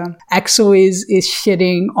 Yeah, Axel is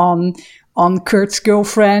shitting on Kurt's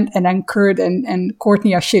girlfriend, and then Kurt and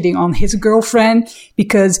Courtney are shitting on his girlfriend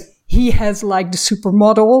because he has like the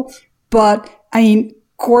supermodel, but I mean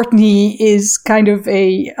Courtney is kind of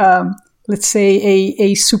a let's say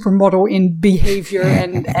a supermodel in behavior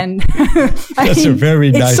and that's a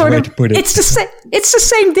very nice way to put it. It's the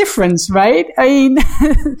same difference, right? I mean,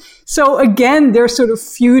 so again, they're sort of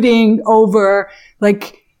feuding over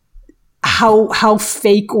like how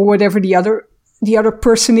fake or whatever the other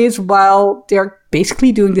person is, while they're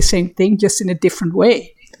basically doing the same thing, just in a different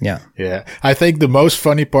way. Yeah. Yeah. I think the most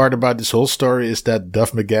funny part about this whole story is that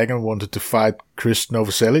Duff McKagan wanted to fight Chris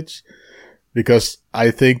Novoselic, because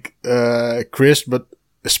I think Chris, but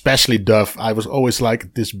especially Duff, I was always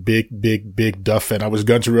like this big Duff fan. I was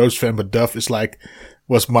Guns N' Roses fan, but Duff is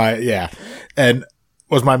was my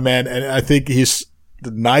man. And I think he's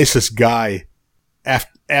the nicest guy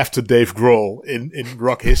after Dave Grohl in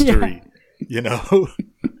rock history, you know?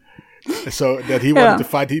 So that he wanted to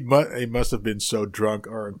fight, he must have been so drunk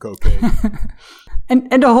or on cocaine.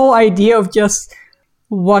 and the whole idea of just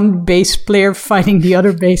one bass player fighting the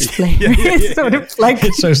other bass player is sort of like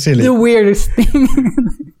it's so silly. The weirdest thing.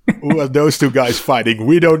 Who are those two guys fighting?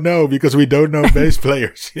 We don't know because we don't know bass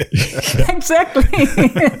players. Exactly.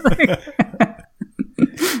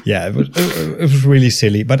 Yeah, it was really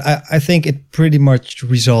silly, but I think it pretty much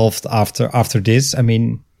resolved after this. I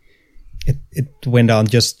mean, it went on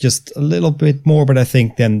just a little bit more, but I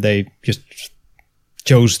think then they just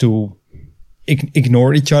chose to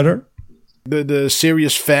ignore each other. The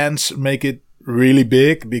serious fans make it really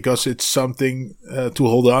big because it's something to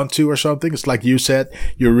hold on to or something. It's like you said,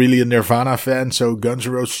 you're really a Nirvana fan, so Guns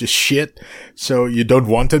N' Roses is shit. So you don't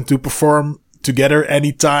want them to perform together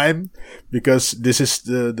anytime because this is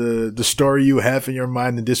the story you have in your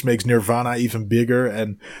mind, and this makes Nirvana even bigger.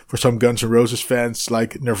 And for some Guns N' Roses fans,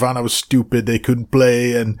 like, Nirvana was stupid, they couldn't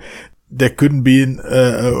play, and there couldn't be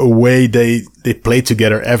a way they played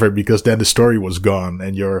together ever, because then the story was gone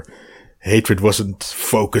and your hatred wasn't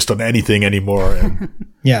focused on anything anymore. And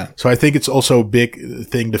yeah, so I think it's also a big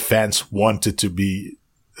thing the fans wanted to be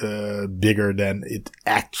bigger than it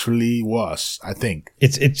actually was. I think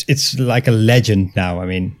it's like a legend now. I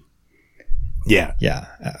mean, yeah,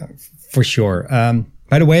 for sure.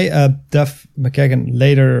 By the way, Duff McKagan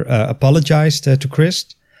later apologized to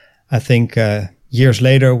Chris. I think years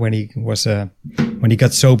later, when he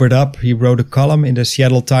got sobered up, he wrote a column in the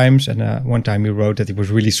Seattle Times, and one time he wrote that he was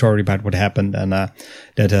really sorry about what happened, and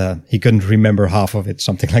that he couldn't remember half of it,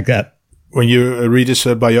 something like that. When you read his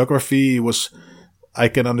biography, I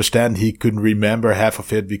can understand he couldn't remember half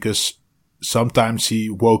of it, because sometimes he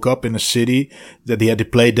woke up in a city that he had to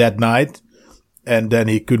play that night, and then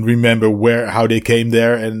he couldn't remember how they came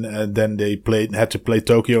there, and then they had to play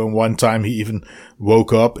Tokyo. And one time he even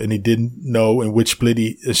woke up and he didn't know in which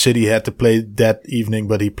city he had to play that evening,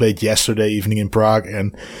 but he played yesterday evening in Prague,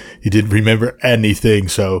 and he didn't remember anything.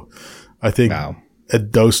 So I think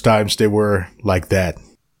at those times they were like that.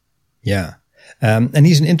 Yeah. And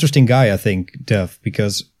he's an interesting guy, I think, Duff,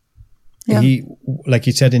 because he, like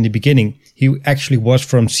you said in the beginning, he actually was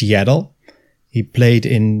from Seattle. He played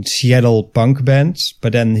in Seattle punk bands,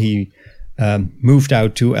 but then he moved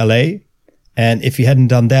out to LA. And if he hadn't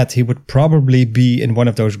done that, he would probably be in one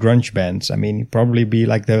of those grunge bands. I mean, he'd probably be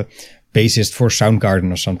like the bassist for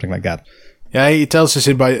Soundgarden or something like that. Yeah, he tells us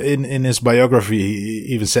in his biography,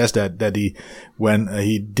 he even says that when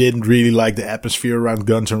he didn't really like the atmosphere around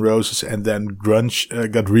Guns N' Roses, and then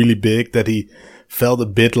grunge got really big, that he felt a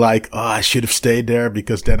bit like, I should have stayed there,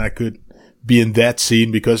 because then I could be in that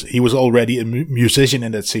scene, because he was already a musician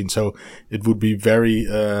in that scene. So it would be very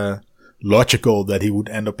logical that he would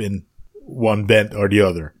end up in one band or the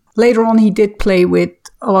other. Later on, he did play with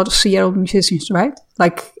a lot of Seattle musicians, right?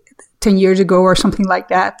 Like 10 years ago or something like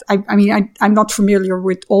that. I mean, I'm not familiar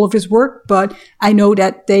with all of his work, but I know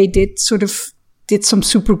that they did some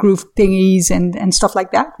super groove thingies and stuff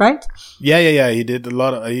like that, right? Yeah. He did a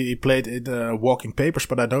lot he played in Walking Papers,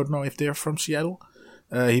 but I don't know if they're from Seattle.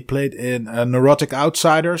 He played in Neurotic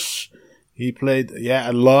Outsiders. He played,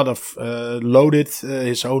 a lot of Loaded,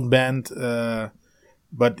 his own band,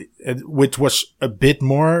 but which was a bit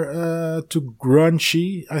more too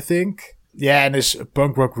grungy, I think. Yeah, and his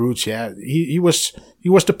punk rock roots. Yeah, he was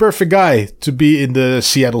the perfect guy to be in the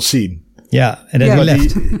Seattle scene. Yeah, and then he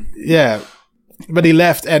left. But he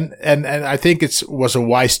left, and I think it was a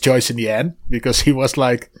wise choice in the end, because he was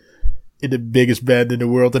like in the biggest band in the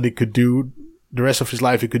world, and he could do the rest of his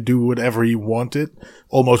life. He could do whatever he wanted.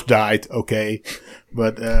 Almost died, okay,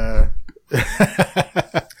 but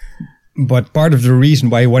But part of the reason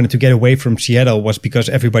why he wanted to get away from Seattle was because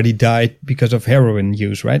everybody died because of heroin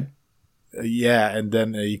use, right? Yeah, and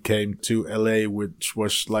then he came to LA, which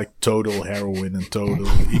was like total heroin and total.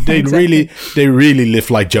 They really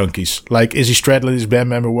live like junkies. Like Izzy Stradlin, his band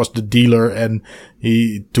member, was the dealer, and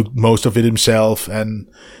he took most of it himself. And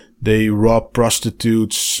they robbed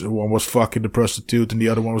prostitutes. One was fucking the prostitute, and the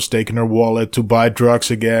other one was taking her wallet to buy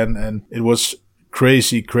drugs again. And it was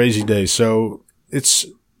crazy, crazy days. So it's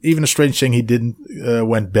even a strange thing he didn't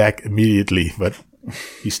went back immediately, but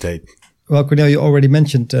he stayed. Well, Cornel, you already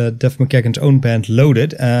mentioned Duff McKagan's own band,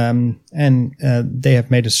 Loaded, and they have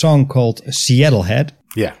made a song called Seattle Head.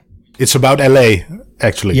 Yeah, it's about LA,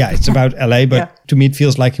 actually. Yeah, it's about LA, but to me it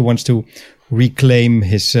feels like he wants to reclaim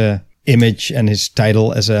his image and his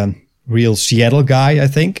title as a real Seattle guy, I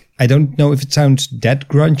think. I don't know if it sounds that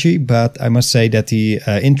grungy, but I must say that the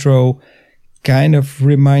intro kind of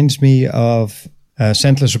reminds me of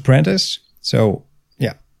Sandler's Apprentice. So,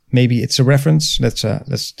 yeah, maybe it's a reference. Let's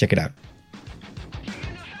check it out.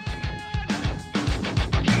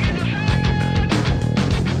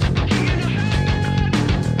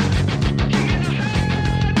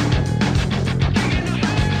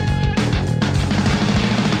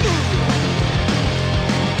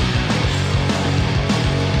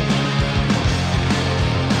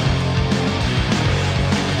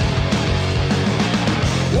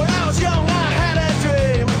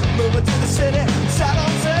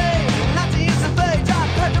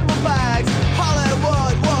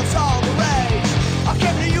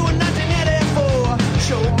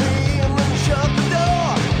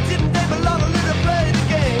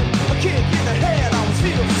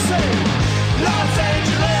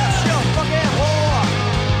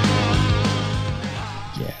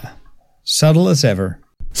 Subtle as ever.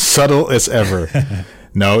 Subtle as ever.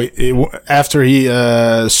 No, after he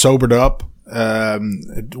sobered up,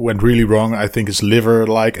 it went really wrong. I think his liver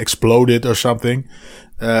exploded or something.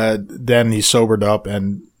 Then he sobered up,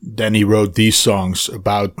 and then he wrote these songs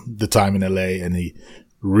about the time in LA, and he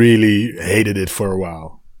really hated it for a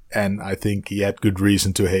while. And I think he had good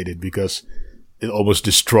reason to hate it because it almost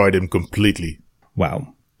destroyed him completely.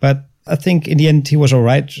 Wow. But I think in the end he was all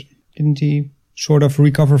right. Didn't he sort of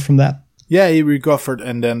recover from that? Yeah, he recovered,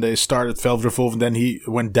 and then they started Velvet Revolver, and then he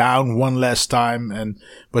went down one last time,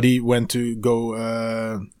 but he went to go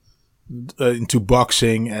into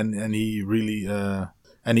boxing, and he really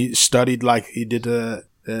and he studied like he did at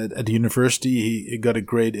the university. He got a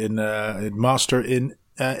grade in master in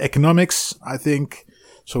economics, I think.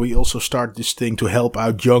 So he also started this thing to help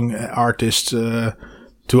out young artists to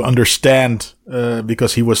understand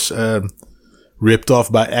because he was ripped off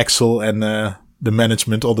by Axl and the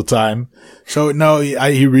management all the time. So no,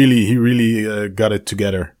 he really got it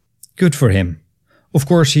together. Good for him. Of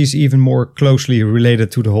course, he's even more closely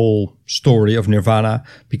related to the whole story of Nirvana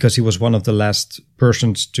because he was one of the last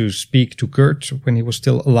persons to speak to Kurt when he was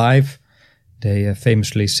still alive. They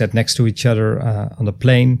famously sat next to each other on the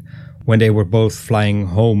plane when they were both flying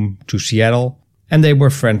home to Seattle, and they were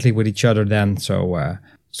friendly with each other then. So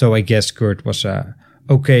I guess Kurt was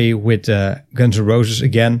okay with Guns N' Roses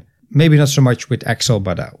again. Maybe not so much with Axl,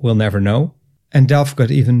 but we'll never know. And Duff got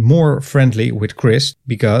even more friendly with Chris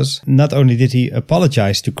because not only did he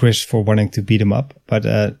apologize to Chris for wanting to beat him up, but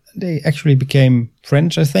they actually became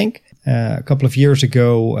friends, I think. A couple of years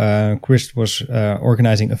ago, Chris was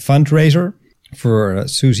organizing a fundraiser for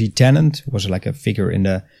Susie Tennant, who was like a figure in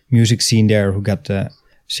the music scene there who got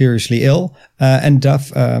seriously ill. And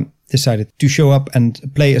Duff decided to show up and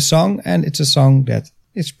play a song, and it's a song that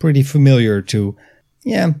is pretty familiar to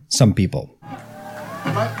some people.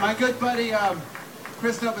 My good buddy,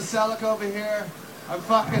 Chris Novoselic over here.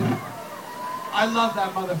 I love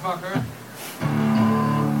that motherfucker.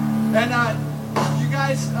 And you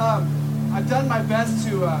guys, I've done my best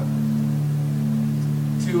to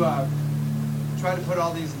try to put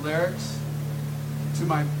all these lyrics to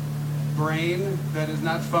my brain that is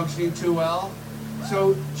not functioning too well.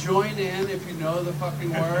 So join in if you know the fucking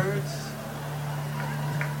words.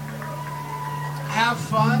 Have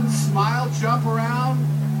fun, smile, jump around.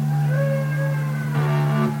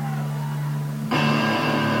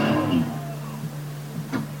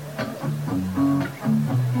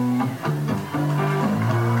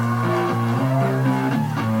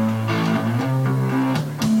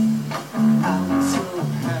 I'm so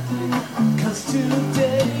happy, 'cause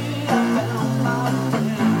today I found my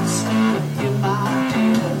friends in my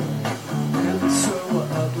head. And so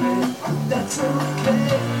ugly, that's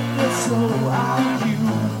okay. So are you,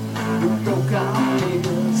 broke out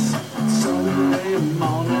here.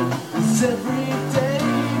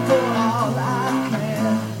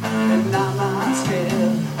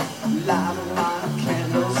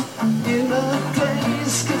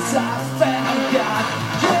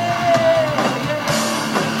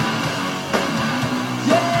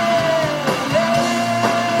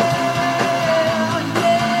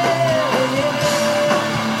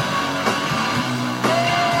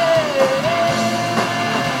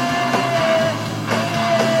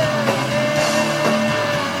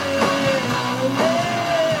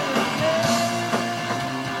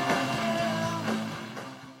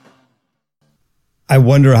 I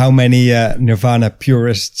wonder how many Nirvana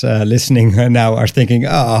purists listening now are thinking,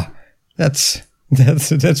 that's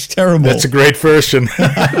terrible. That's a great version.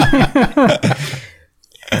 I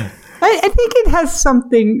think it has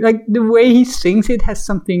something, like the way he sings it has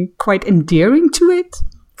something quite endearing to it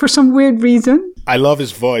for some weird reason. I love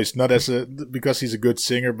his voice, not because he's a good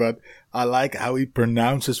singer, but I like how he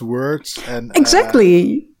pronounces words. And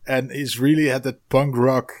exactly. And he's really had that punk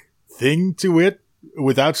rock thing to it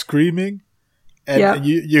without screaming. And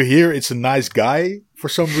you hear it's a nice guy for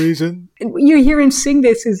some reason. You hear him sing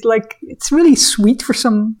this is like, it's really sweet for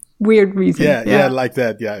some weird reason. Yeah, like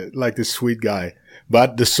that. Yeah, like this sweet guy.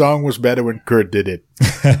 But the song was better when Kurt did it.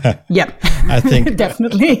 Yeah, I think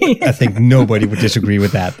definitely. I think nobody would disagree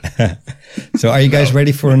with that. So are you guys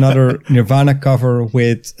ready for another Nirvana cover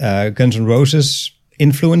with Guns N' Roses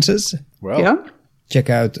influences? Well, yeah. Check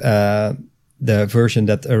out the version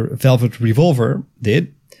that Velvet Revolver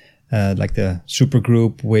did. Like the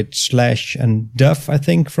supergroup with Slash and Duff, I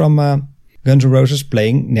think, from Guns N' Roses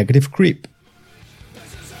playing Negative Creep.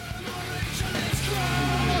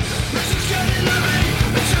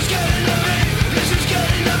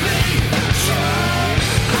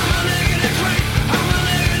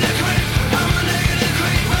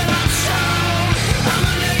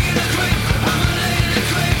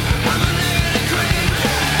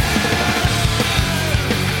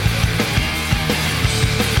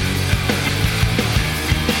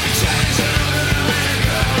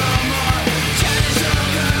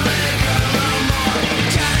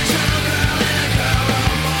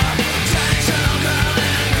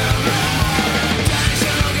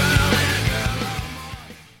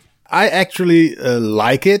 I actually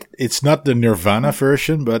like it. It's not the Nirvana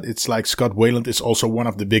version, but it's like Scott Weiland is also one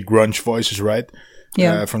of the big grunge voices, right?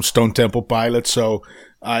 Yeah. From Stone Temple Pilots. So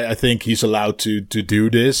I think he's allowed to do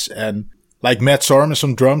this. And like Matt Sorum is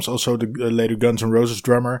on drums, also the later Guns N' Roses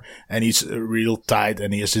drummer. And he's real tight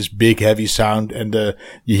and he has this big heavy sound. And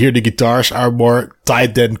you hear the guitars are more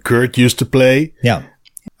tight than Kurt used to play. Yeah.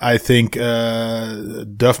 I think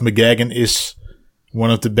Duff McKagan is one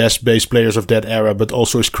of the best bass players of that era, but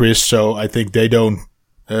also is Chris. So I think they don't,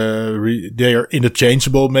 they are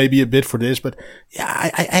interchangeable maybe a bit for this, but yeah,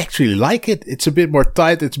 I actually like it. It's a bit more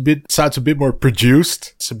tight. Sounds a bit more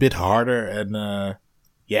produced. It's a bit harder and,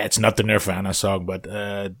 yeah, it's not the Nirvana song, but,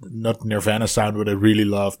 not Nirvana sound what I really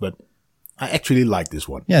love, but I actually like this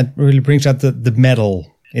one. Yeah, it really brings out the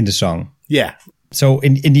metal in the song. Yeah. So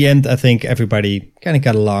in the end, I think everybody kind of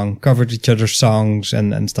got along, covered each other's songs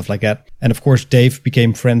and stuff like that. And of course, Dave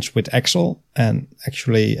became friends with Axl. And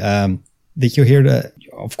actually, did you hear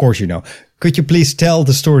of course you know. Could you please tell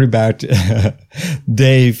the story about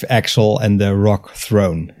Dave, Axl and the Rock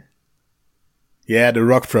Throne? Yeah, the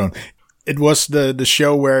Rock Throne. It was the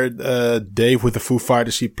show where Dave with the Foo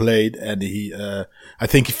Fighters he played, and he I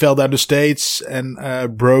think he fell down the stage and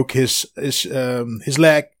broke his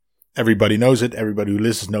leg. Everybody knows it. Everybody who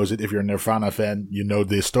listens knows it. If you're a Nirvana fan, you know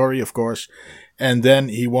this story, of course. And then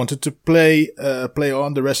he wanted to play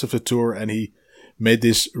on the rest of the tour, and he made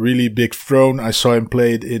this really big throne. I saw him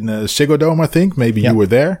play it in Ziggo Dome, I think. Maybe you were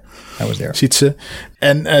there. I was there. Sietse.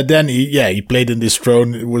 And then he played in this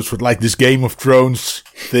throne. It was like this Game of Thrones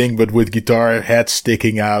thing, but with guitar heads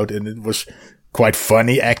sticking out, and it was quite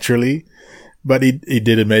funny actually. But he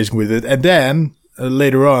did amazing with it. And then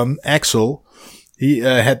later on, Axl, he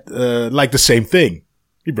had like the same thing.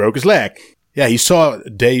 He broke his leg. Yeah, he saw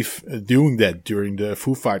Dave doing that during the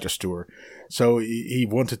Foo Fighters tour. So he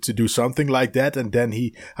wanted to do something like that. And then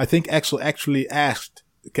I think Axl actually asked,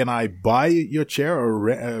 can I buy your chair or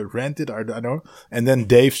rent it? I don't know. And then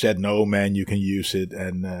Dave said, no, man, you can use it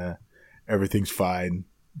and everything's fine.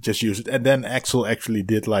 Just use it. And then Axl actually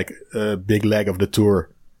did like a big leg of the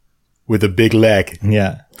tour. With a big leg.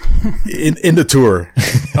 Yeah. in the tour.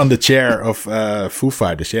 On the chair of Foo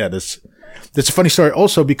Fighters. Yeah, that's a funny story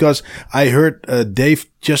also because I heard Dave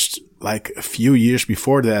just like a few years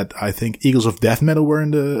before that. I think Eagles of Death Metal were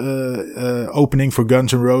in the opening for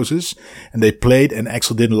Guns N' Roses. And they played and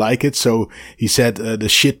Axl didn't like it. So he said the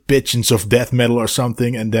shit pigeons of death metal or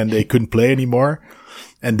something. And then they couldn't play anymore.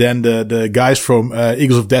 And then the guys from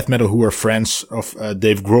Eagles of Death Metal who were friends of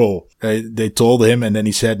Dave Grohl, they told him, and then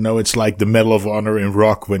he said, no, it's like the Medal of Honor in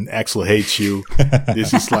rock when Axl hates you.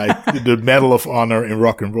 This is like the Medal of Honor in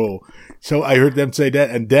rock and roll. So I heard them say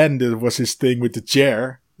that, and then there was his thing with the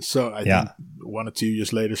chair. So I think 1 or 2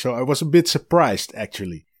 years later. So I was a bit surprised,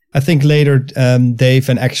 actually. I think later Dave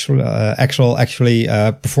and Axl actually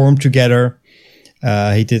performed together.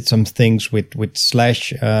 He did some things with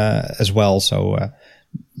Slash as well, so...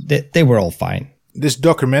 They were all fine. This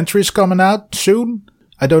documentary is coming out soon.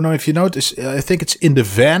 I don't know if you noticed, I think it's In the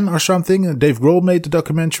Van or something. Dave Grohl made the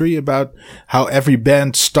documentary about how every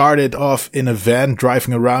band started off in a van,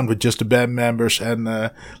 driving around with just the band members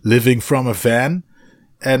and living from a van.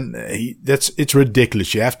 And it's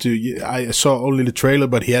ridiculous. You have to, I saw only the trailer,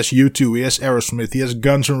 but he has U2, he has Aerosmith, he has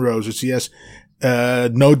Guns N' Roses, he has,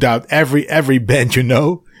 no doubt every band you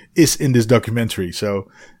know is in this documentary. So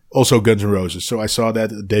also Guns N' Roses. So I saw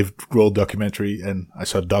that Dave Grohl documentary and I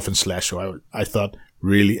saw Dove and Slash. So I thought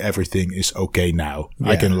really everything is okay now. Yeah.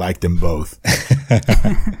 I can like them both.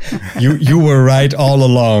 You were right all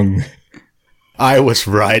along. I was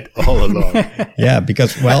right all along. Yeah,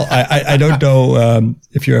 because, well, I don't know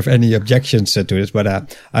if you have any objections to this, but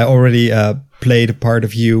I already played a part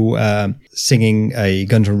of you singing a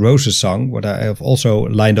Guns N' Roses song, but I have also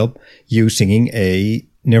lined up you singing a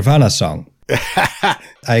Nirvana song.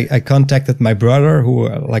 I contacted my brother, who,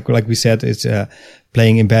 like we said, is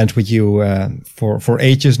playing in bands with you for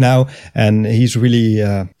ages now, and he's really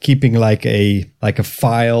keeping like a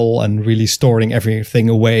file and really storing everything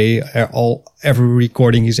away, every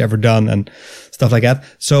recording he's ever done and stuff like that.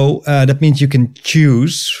 So that means you can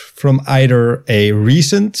choose from either a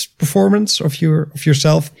recent performance of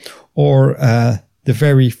yourself or the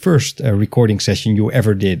very first recording session you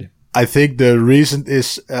ever did. I think the reason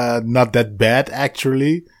is not that bad,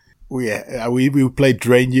 actually. We played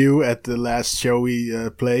Drain You at the last show we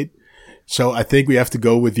played. So I think we have to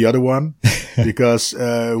go with the other one because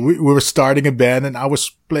we were starting a band and I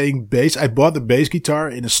was playing bass. I bought the bass guitar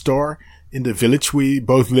in a store in the village we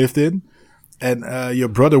both lived in. And your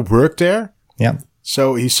brother worked there. Yeah.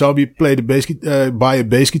 So he saw me play buy a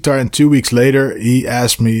bass guitar, and 2 weeks later he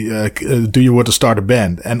asked me, do you want to start a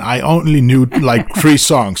band? And I only knew like 3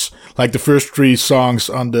 songs, like the first 3 songs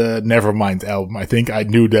on the Nevermind album. I think I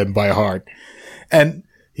knew them by heart. And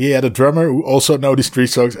he had a drummer who also knew these 3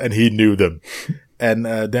 songs and he knew them. And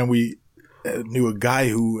then we knew a guy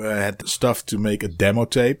who had stuff to make a demo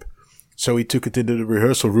tape. So he took it into the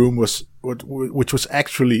rehearsal room, which was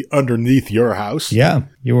actually underneath your house. Yeah,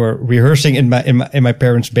 you were rehearsing in my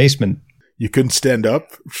parents' basement. You couldn't stand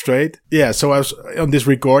up straight. Yeah, so I was on this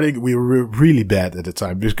recording. We were really bad at the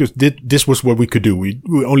time because this was what we could do. We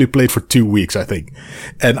only played for 2 weeks, I think.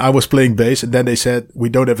 And I was playing bass, and then they said, "We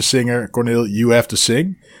don't have a singer, Cornel. You have to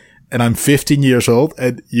sing." And I'm 15 years old,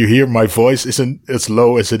 and you hear my voice isn't as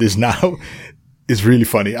low as it is now. It's really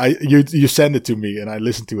funny. You send it to me and I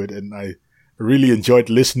listened to it and I really enjoyed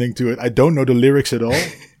listening to it. I don't know the lyrics at all,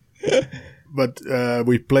 but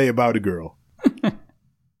we play about a girl.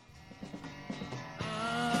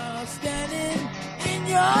 Standing in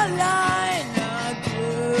your line, I do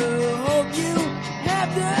hope you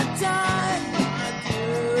have the time. I do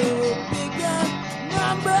pick up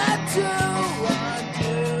number 2. I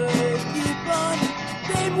do keep on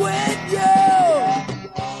staying with you.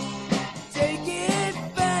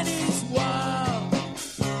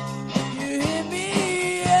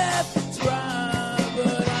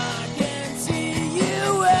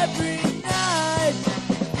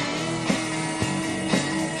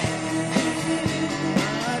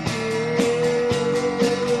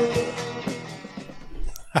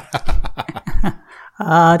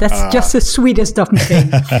 That's just the sweetest of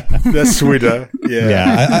things. That's sweeter. Yeah.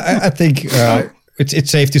 Yeah, I think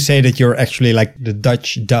it's safe to say that you're actually like the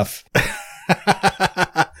Dutch Duff.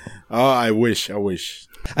 Oh, I wish.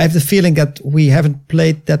 I have the feeling that we haven't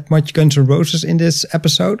played that much Guns N' Roses in this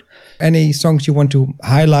episode. Any songs you want to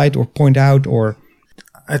highlight or point out or...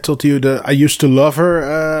 I told you the I Used to Love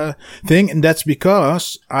Her thing, and that's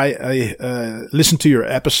because I listen to your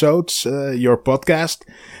episodes, your podcast,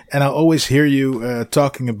 and I always hear you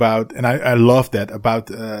talking about, and I love that, about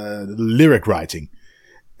lyric writing.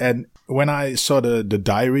 And when I saw the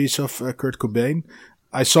diaries of Kurt Cobain,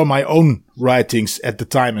 I saw my own writings at the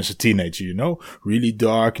time as a teenager, you know, really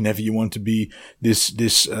dark, never you want to be this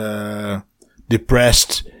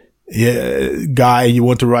depressed guy, you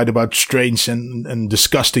want to write about strange and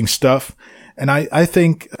disgusting stuff. And I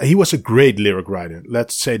think he was a great lyric writer,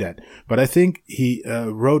 let's say that. But I think he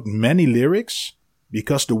wrote many lyrics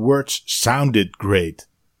because the words sounded great.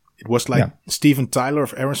 It was like Steven Tyler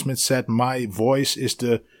of Aerosmith said, my voice is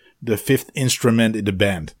the fifth instrument in the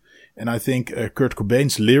band. And I think Kurt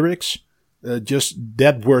Cobain's lyrics, just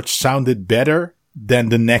that word sounded better than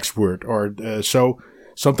the next word. Or so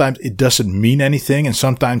sometimes it doesn't mean anything. And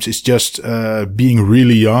sometimes it's just being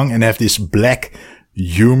really young and have this black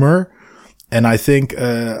humor. And I think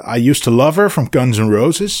I Used to Love Her from Guns N'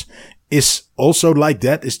 Roses is also like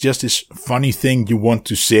that. It's just this funny thing you want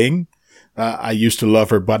to sing. I used to love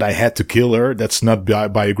her, but I had to kill her. That's not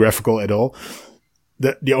biographical at all.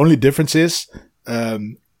 The only difference is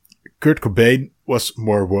Kurt Cobain was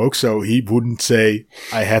more woke, so he wouldn't say,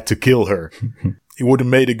 I had to kill her. He would have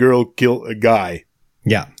made a girl kill a guy.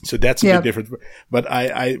 Yeah. So that's a bit different. But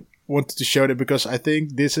I wanted to show that because I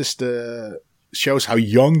think this is shows how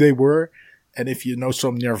young they were. And if you know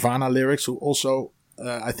some Nirvana lyrics who also,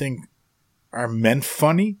 I think, are meant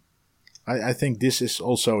funny, I think this is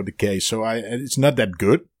also the case. So it's not that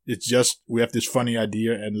good. It's just we have this funny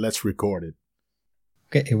idea and let's record it.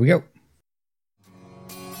 Okay, here we go.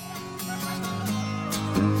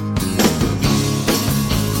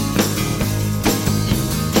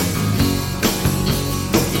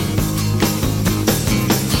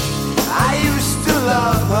 I used to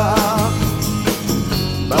love her,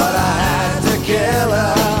 but I had to kill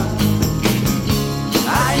her.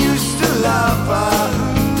 I used to love her,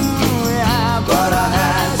 yeah, but I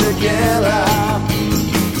had to kill her.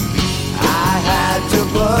 I had to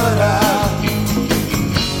put her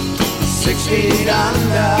 6 feet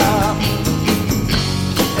under,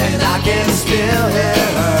 and I can still hear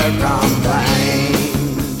her complain.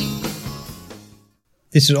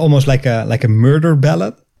 This is almost like a murder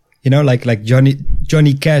ballad, you know, like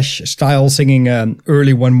Johnny Cash style singing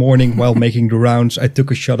early one morning while making the rounds. I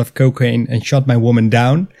took a shot of cocaine and shot my woman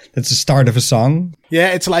down. That's the start of a song. Yeah,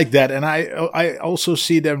 it's like that. And I also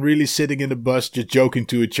see them really sitting in the bus, just joking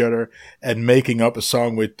to each other and making up a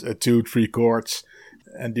song with 2-3 chords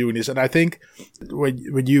and doing this. And I think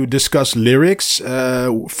when you discuss lyrics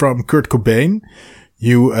from Kurt Cobain,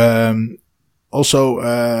 you also,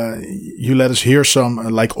 you let us hear some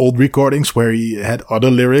like old recordings where he had other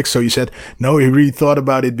lyrics. So you said, no, he really thought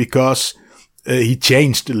about it because he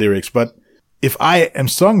changed the lyrics. But if I am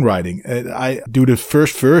songwriting, I do the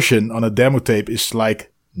first version on a demo tape is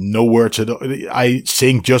like no words at all. I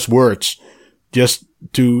sing just words just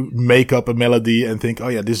to make up a melody and think, oh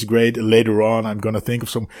yeah, this is great. Later on, I'm going to think of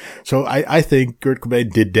some. So I think Kurt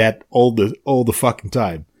Cobain did that all the fucking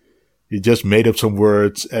time. He just made up some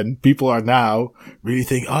words, and people are now really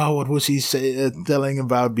thinking, oh, what was he telling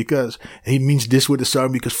about? Because he means this with the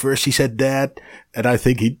song because first he said that. And I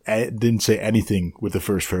think he didn't say anything with the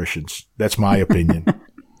first versions. That's my opinion.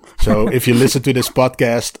 So if you listen to this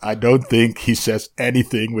podcast, I don't think he says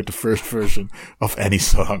anything with the first version of any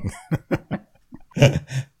song.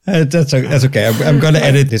 That's okay. I'm going to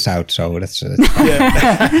edit this out, so that's fine.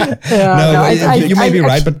 You may be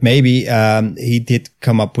right, but maybe he did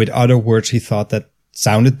come up with other words he thought that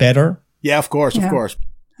sounded better. Yeah, of course.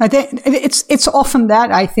 I think it's often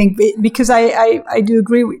that, I think, because I do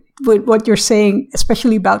agree with what you're saying,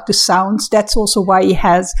 especially about the sounds. That's also why he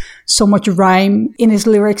has so much rhyme in his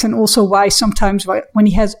lyrics, and also why sometimes when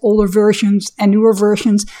he has older versions and newer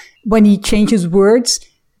versions, when he changes words,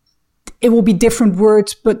 it will be different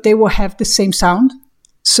words, but they will have the same sound.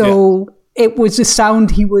 So it was the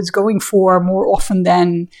sound he was going for more often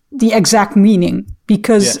than the exact meaning.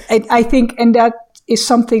 Because I think, and that is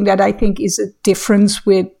something that I think is a difference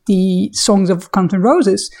with the songs of Guns N'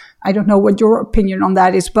 Roses. I don't know what your opinion on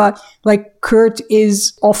that is, but like Kurt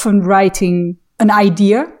is often writing an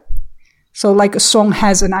idea. So like a song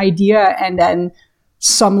has an idea, and then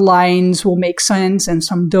some lines will make sense and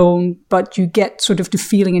some don't, but you get sort of the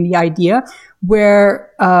feeling and the idea, where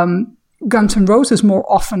Guns N' Roses more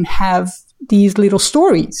often have these little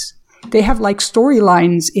stories. They have like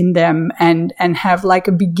storylines in them and have like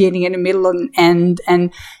a beginning and a middle and end,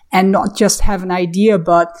 and not just have an idea,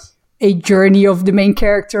 but a journey of the main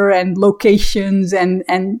character and locations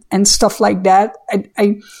and stuff like that.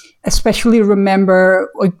 I especially remember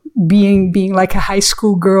like being like a high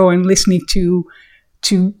school girl and listening to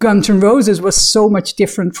Guns N' Roses was so much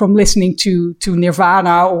different from listening to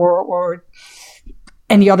Nirvana or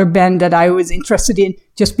any other band that I was interested in,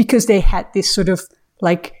 just because they had this sort of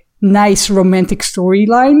like nice romantic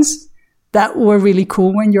storylines that were really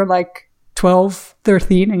cool when you're like 12,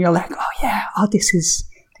 13 and you're like, oh yeah, oh this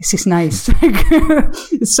is nice.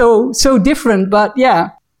 so different, but yeah.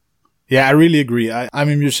 Yeah, I really agree. I'm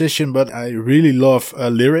a musician, but I really love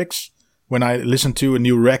lyrics. When I listen to a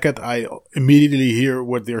new record, I immediately hear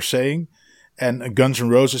what they're saying. And Guns N'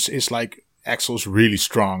 Roses is like, Axl's really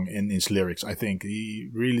strong in his lyrics. I think he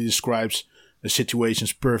really describes the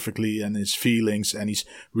situations perfectly and his feelings. And he's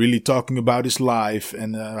really talking about his life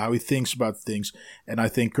and how he thinks about things. And I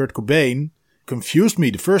think Kurt Cobain confused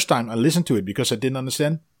me the first time I listened to it because I didn't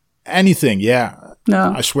understand anything. Yeah,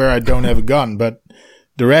 no. I swear I don't have a gun. But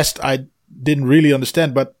the rest I didn't really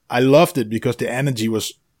understand. But I loved it because the energy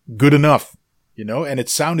was good enough, you know, and it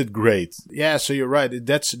sounded great. Yeah, so you're right.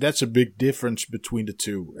 That's a big difference between the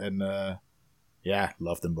two. And yeah,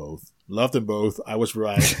 love them both. I was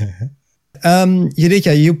right.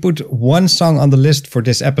 Juditha, you put one song on the list for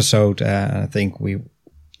this episode. I think we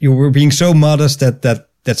you were being so modest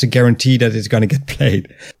that's a guarantee that it's going to get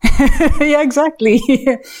played. Yeah, exactly.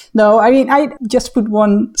 No, I mean, I just put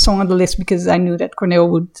one song on the list because I knew that Cornel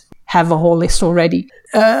would have a whole list already.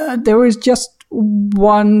 There was just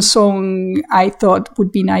one song I thought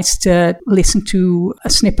would be nice to listen to a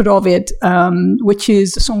snippet of it, which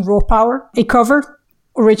is the song Raw Power, a cover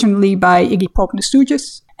originally by Iggy Pop and the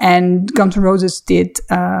Stooges. And Guns N' Roses did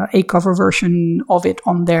a cover version of it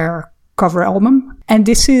on their cover album. And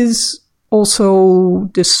this is also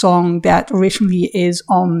the song that originally is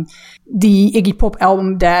on the Iggy Pop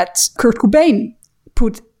album that Kurt Cobain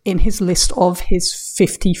put in his list of his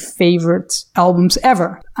 50 favorite albums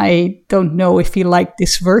ever. I don't know if you like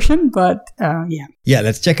this version, but yeah. Yeah,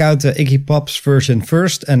 let's check out Iggy Pop's version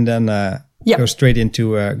first and then go straight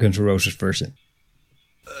into Guns N' Roses' version.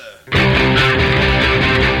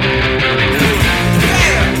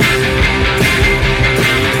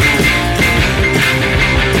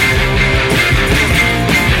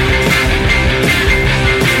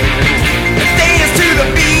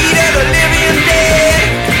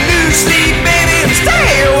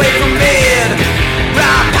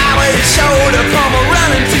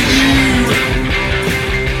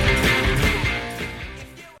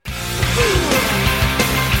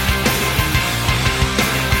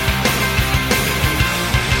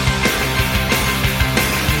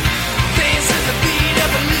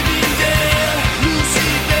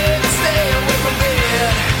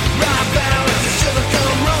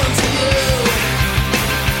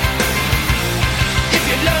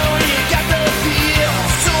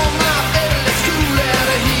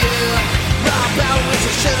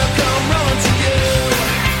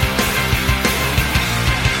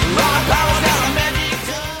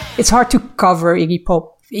 It's hard to cover Iggy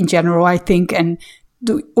Pop in general, I think, and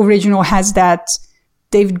the original has that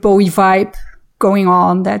David Bowie vibe going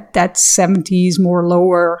on, that 70s more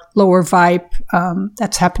lower vibe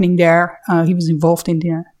that's happening there. He was involved in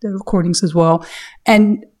the recordings as well.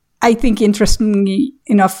 And I think, interestingly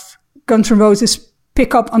enough, Guns N' Roses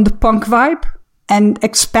pick up on the punk vibe and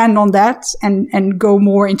expand on that and go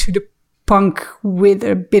more into the punk with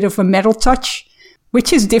a bit of a metal touch,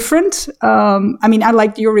 which is different. I mean, I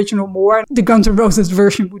like the original more. The Guns N' Roses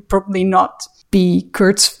version would probably not be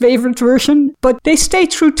Kurt's favorite version, but they stay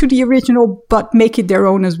true to the original, but make it their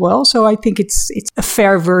own as well. So I think it's a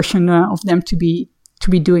fair version of them to be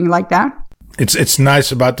doing like that. It's nice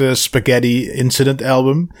about the Spaghetti Incident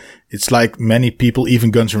album. It's like many people, even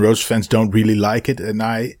Guns N' Roses fans, don't really like it, and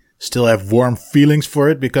I still have warm feelings for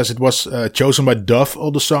it because it was chosen by Duff,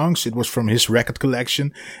 all the songs. It was from his record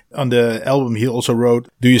collection. On the album, he also wrote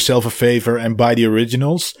Do Yourself a Favor and Buy the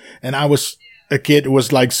Originals. And I was a kid who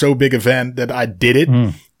was like so big a fan that I did it.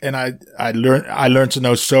 And I learned to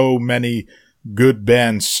know so many good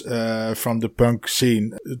bands from the punk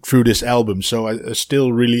scene through this album. So I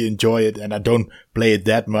still really enjoy it, and I don't play it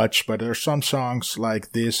that much, but there are some songs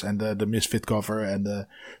like this and the Misfit cover, and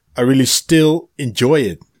I really still enjoy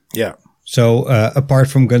it. Yeah. So apart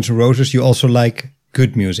from Guns N' Roses, you also like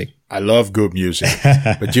good music. I love good music,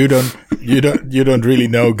 but you don't really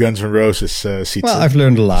know Guns N' Roses, Sietse. Well, I've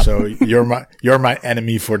learned a lot. So you're my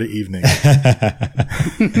enemy for the evening.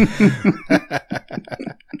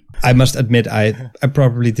 I must admit, I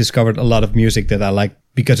probably discovered a lot of music that I like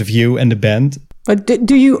because of you and the band. But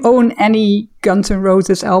do you own any Guns N'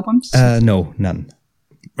 Roses albums? No, none.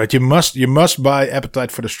 But you must buy Appetite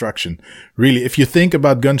for Destruction. Really, if you think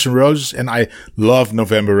about Guns N' Roses, and I love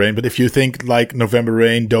November Rain, but if you think like November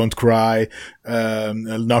Rain, Don't Cry,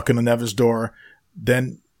 Knocking on Heaven's Door,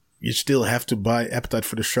 then you still have to buy Appetite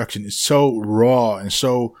for Destruction. It's so raw and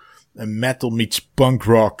so metal meets punk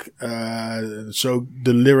rock. So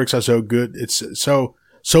the lyrics are so good. It's so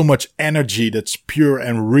much energy that's pure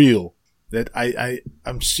and real that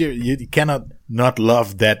I'm serious. You cannot not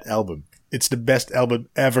love that album. It's the best album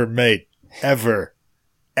ever made. Ever.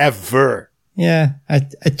 Yeah, I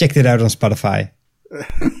checked it out on Spotify.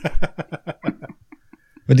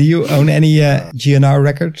 But do you own any GNR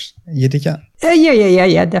records, Jitja?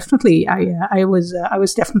 Yeah, definitely. I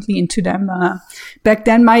was definitely into them back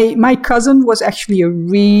then. My cousin was actually a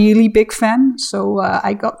really big fan, so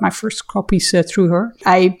I got my first copies through her.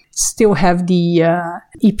 I still have the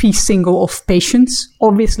EP single of Patience,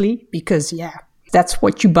 obviously, because that's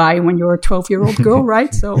what you buy when you're a 12-year-old girl,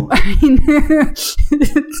 right? So I mean,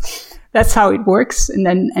 that's how it works. And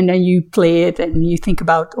then you play it and you think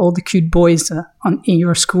about all the cute boys in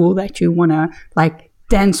your school that you want to like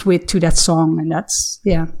dance with to that song. And that's,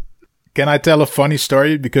 Can I tell a funny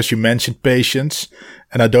story? Because you mentioned Patience.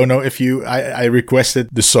 And I don't know if I requested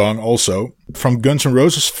the song also. From Guns N'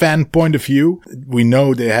 Roses fan point of view, we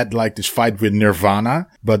know they had like this fight with Nirvana.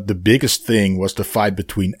 But the biggest thing was the fight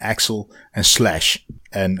between Axl and Slash.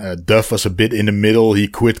 And Duff was a bit in the middle. He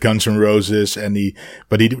quit Guns N' Roses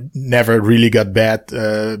but he never really got bad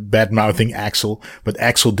mouthing Axl. But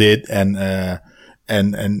Axl did and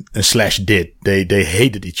Slash did. They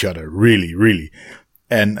hated each other. Really, really.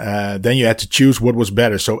 And then you had to choose what was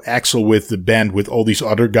better. So Axl with the band with all these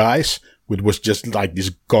other guys, which was just like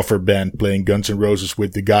this cover band playing Guns N' Roses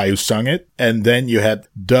with the guy who sung it. And then you had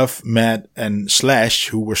Duff, Matt, and Slash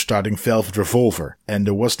who were starting Velvet Revolver. And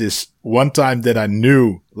there was this one time that I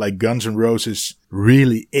knew like Guns N' Roses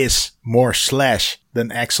really is more Slash than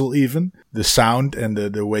Axl even. The sound and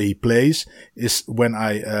the way he plays is when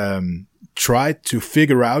I tried to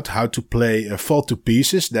figure out how to play Fall to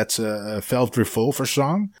Pieces. That's a Velvet Revolver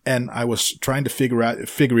song. And I was trying to figure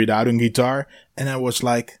it out on guitar. And I was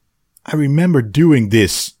like, I remember doing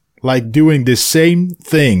this, like doing this same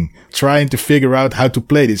thing, trying to figure out how to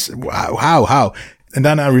play this. How? And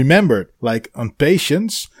then I remembered, like on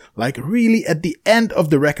Patience, like really at the end of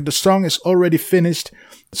the record, the song is already finished.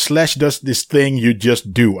 Slash does this thing you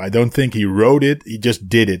just do. I don't think he wrote it. He just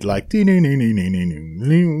did it like, and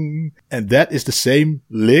that is the same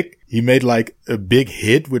lick. He made like a big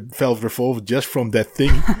hit with Velvet Revolver just from that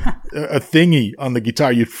thing, a thingy on the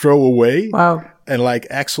guitar you throw away. Wow. And like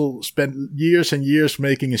Axl spent years and years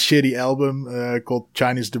making a shitty album called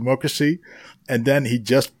Chinese Democracy. And then he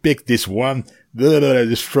just picked this one,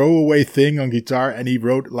 this throwaway thing on guitar, and he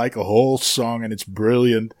wrote like a whole song, and it's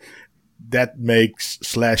brilliant. That makes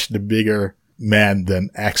Slash the bigger man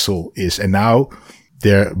than Axl is. And now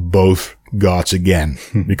they're both gods again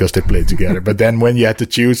because they played together. But then when you had to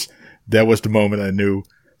choose, that was the moment I knew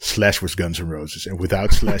Slash was Guns N' Roses. And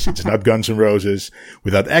without Slash, it's not Guns N' Roses.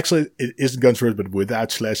 Without Axl, it isn't Guns N' Roses. But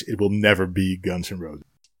without Slash, it will never be Guns N' Roses.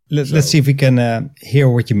 Let's see if we can hear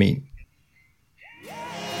what you mean.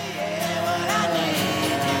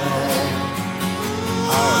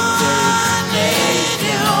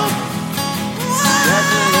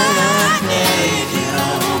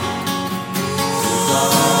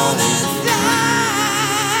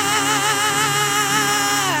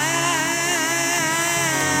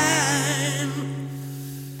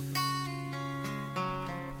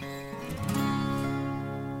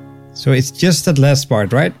 So it's just that last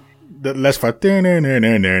part, right? The last part.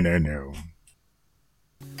 No.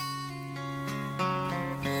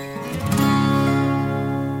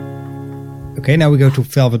 Okay, now we go to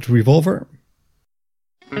Velvet Revolver.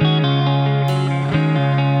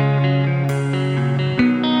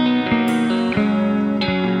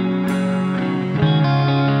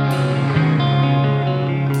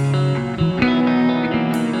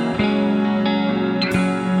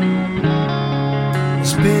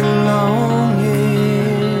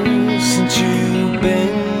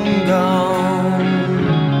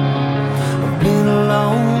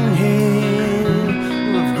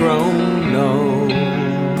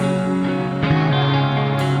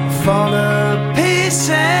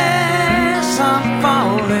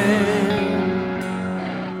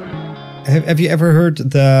 Have you ever heard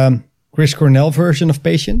the Chris Cornell version of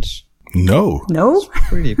Patience? No. No?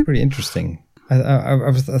 Pretty interesting. I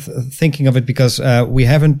was thinking of it because we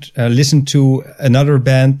haven't listened to another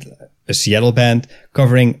band, a Seattle band,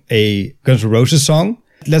 covering a Guns N' Roses song.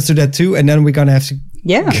 Let's do that too, and then we're gonna have to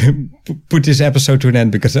put this episode to an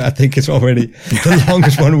end because I think it's already the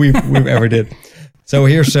longest one we've ever did. So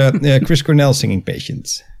here's Chris Cornell singing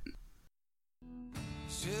Patience.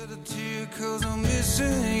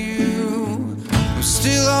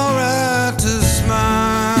 Still alright to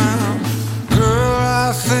smile. Girl,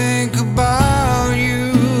 I think about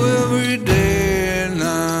you every day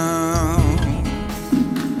now.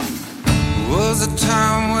 Was a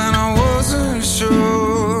time when I wasn't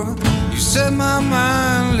sure. You set my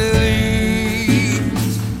mind at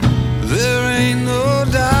ease. There ain't no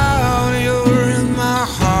doubt you're in my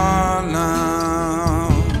heart now.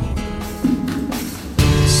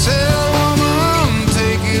 Sail woman,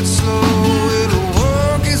 take it slow.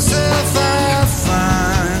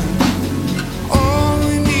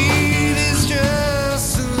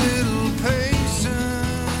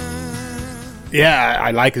 Yeah,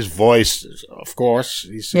 I like his voice, of course.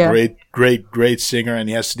 He's a great singer, and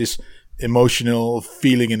he has this emotional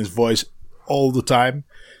feeling in his voice all the time.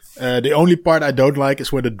 The only part I don't like is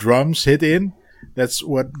where the drums hit in. That's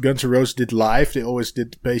what Guns N' Roses did live. They always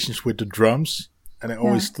did Patience with the drums, and I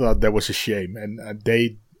always thought that was a shame. And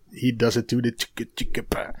he does it too.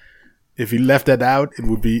 If he left that out, it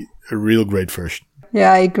would be a real great version.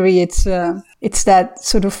 I agree. It's that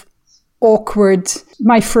sort of awkward,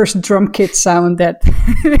 my first drum kit sound that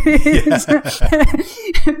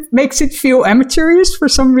makes it feel amateurish for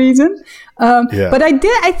some reason. But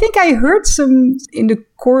I think I heard in the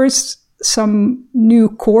chorus some new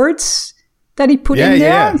chords that he put in there.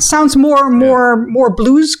 Yeah. It sounds more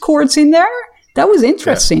blues chords in there. That was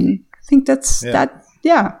interesting. Yeah. I think that's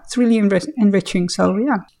it's really enriching. So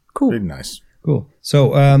yeah, cool. Really nice. Cool.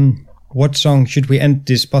 So what song should we end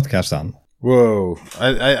this podcast on? Whoa,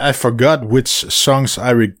 I forgot which songs I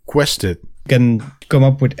requested. You can come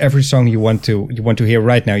up with every song you want to hear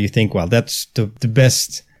right now. You think, well, that's the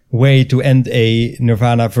best way to end a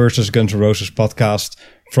Nirvana versus Guns N' Roses podcast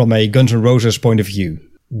from a Guns N' Roses point of view.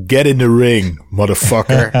 Get in the ring,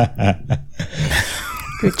 motherfucker.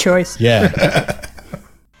 Good choice. Yeah.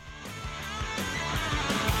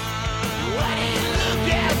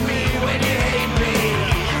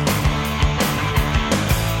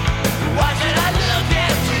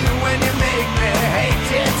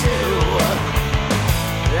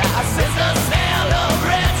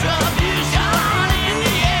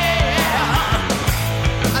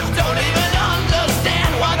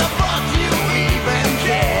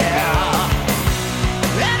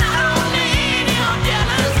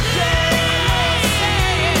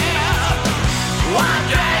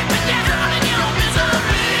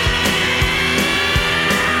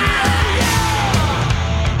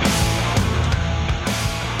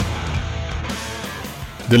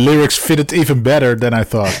 The lyrics fitted even better than I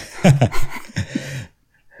thought.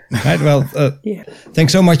 Right, well,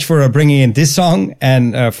 thanks so much for bringing in this song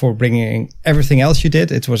and for bringing in everything else you did.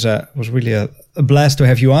 It was really a blast to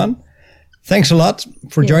have you on. Thanks a lot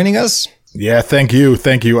for joining us. Yeah, thank you.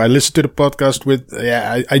 I listened to the podcast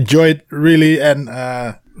I enjoyed really, and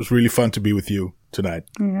it was really fun to be with you tonight.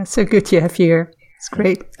 Yeah, so good to have you here. It's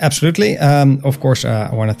great. Absolutely. Of course,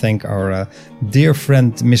 I want to thank our dear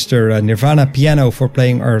friend, Mr. Nirvana Piano, for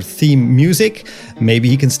playing our theme music. Maybe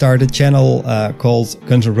he can start a channel called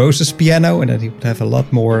Guns N' Roses Piano, and then he would have a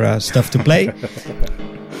lot more stuff to play.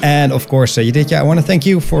 And of course, Jeditja, I want to thank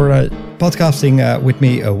you for podcasting with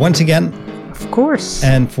me once again. Of course.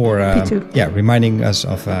 And for reminding us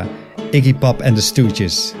of Iggy Pop and the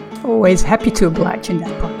Stooges. Always happy to oblige in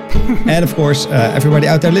that part. And of course, everybody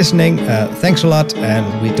out there listening, thanks a lot,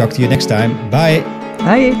 and we talk to you next time. Bye.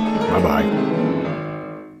 Bye. Bye-bye.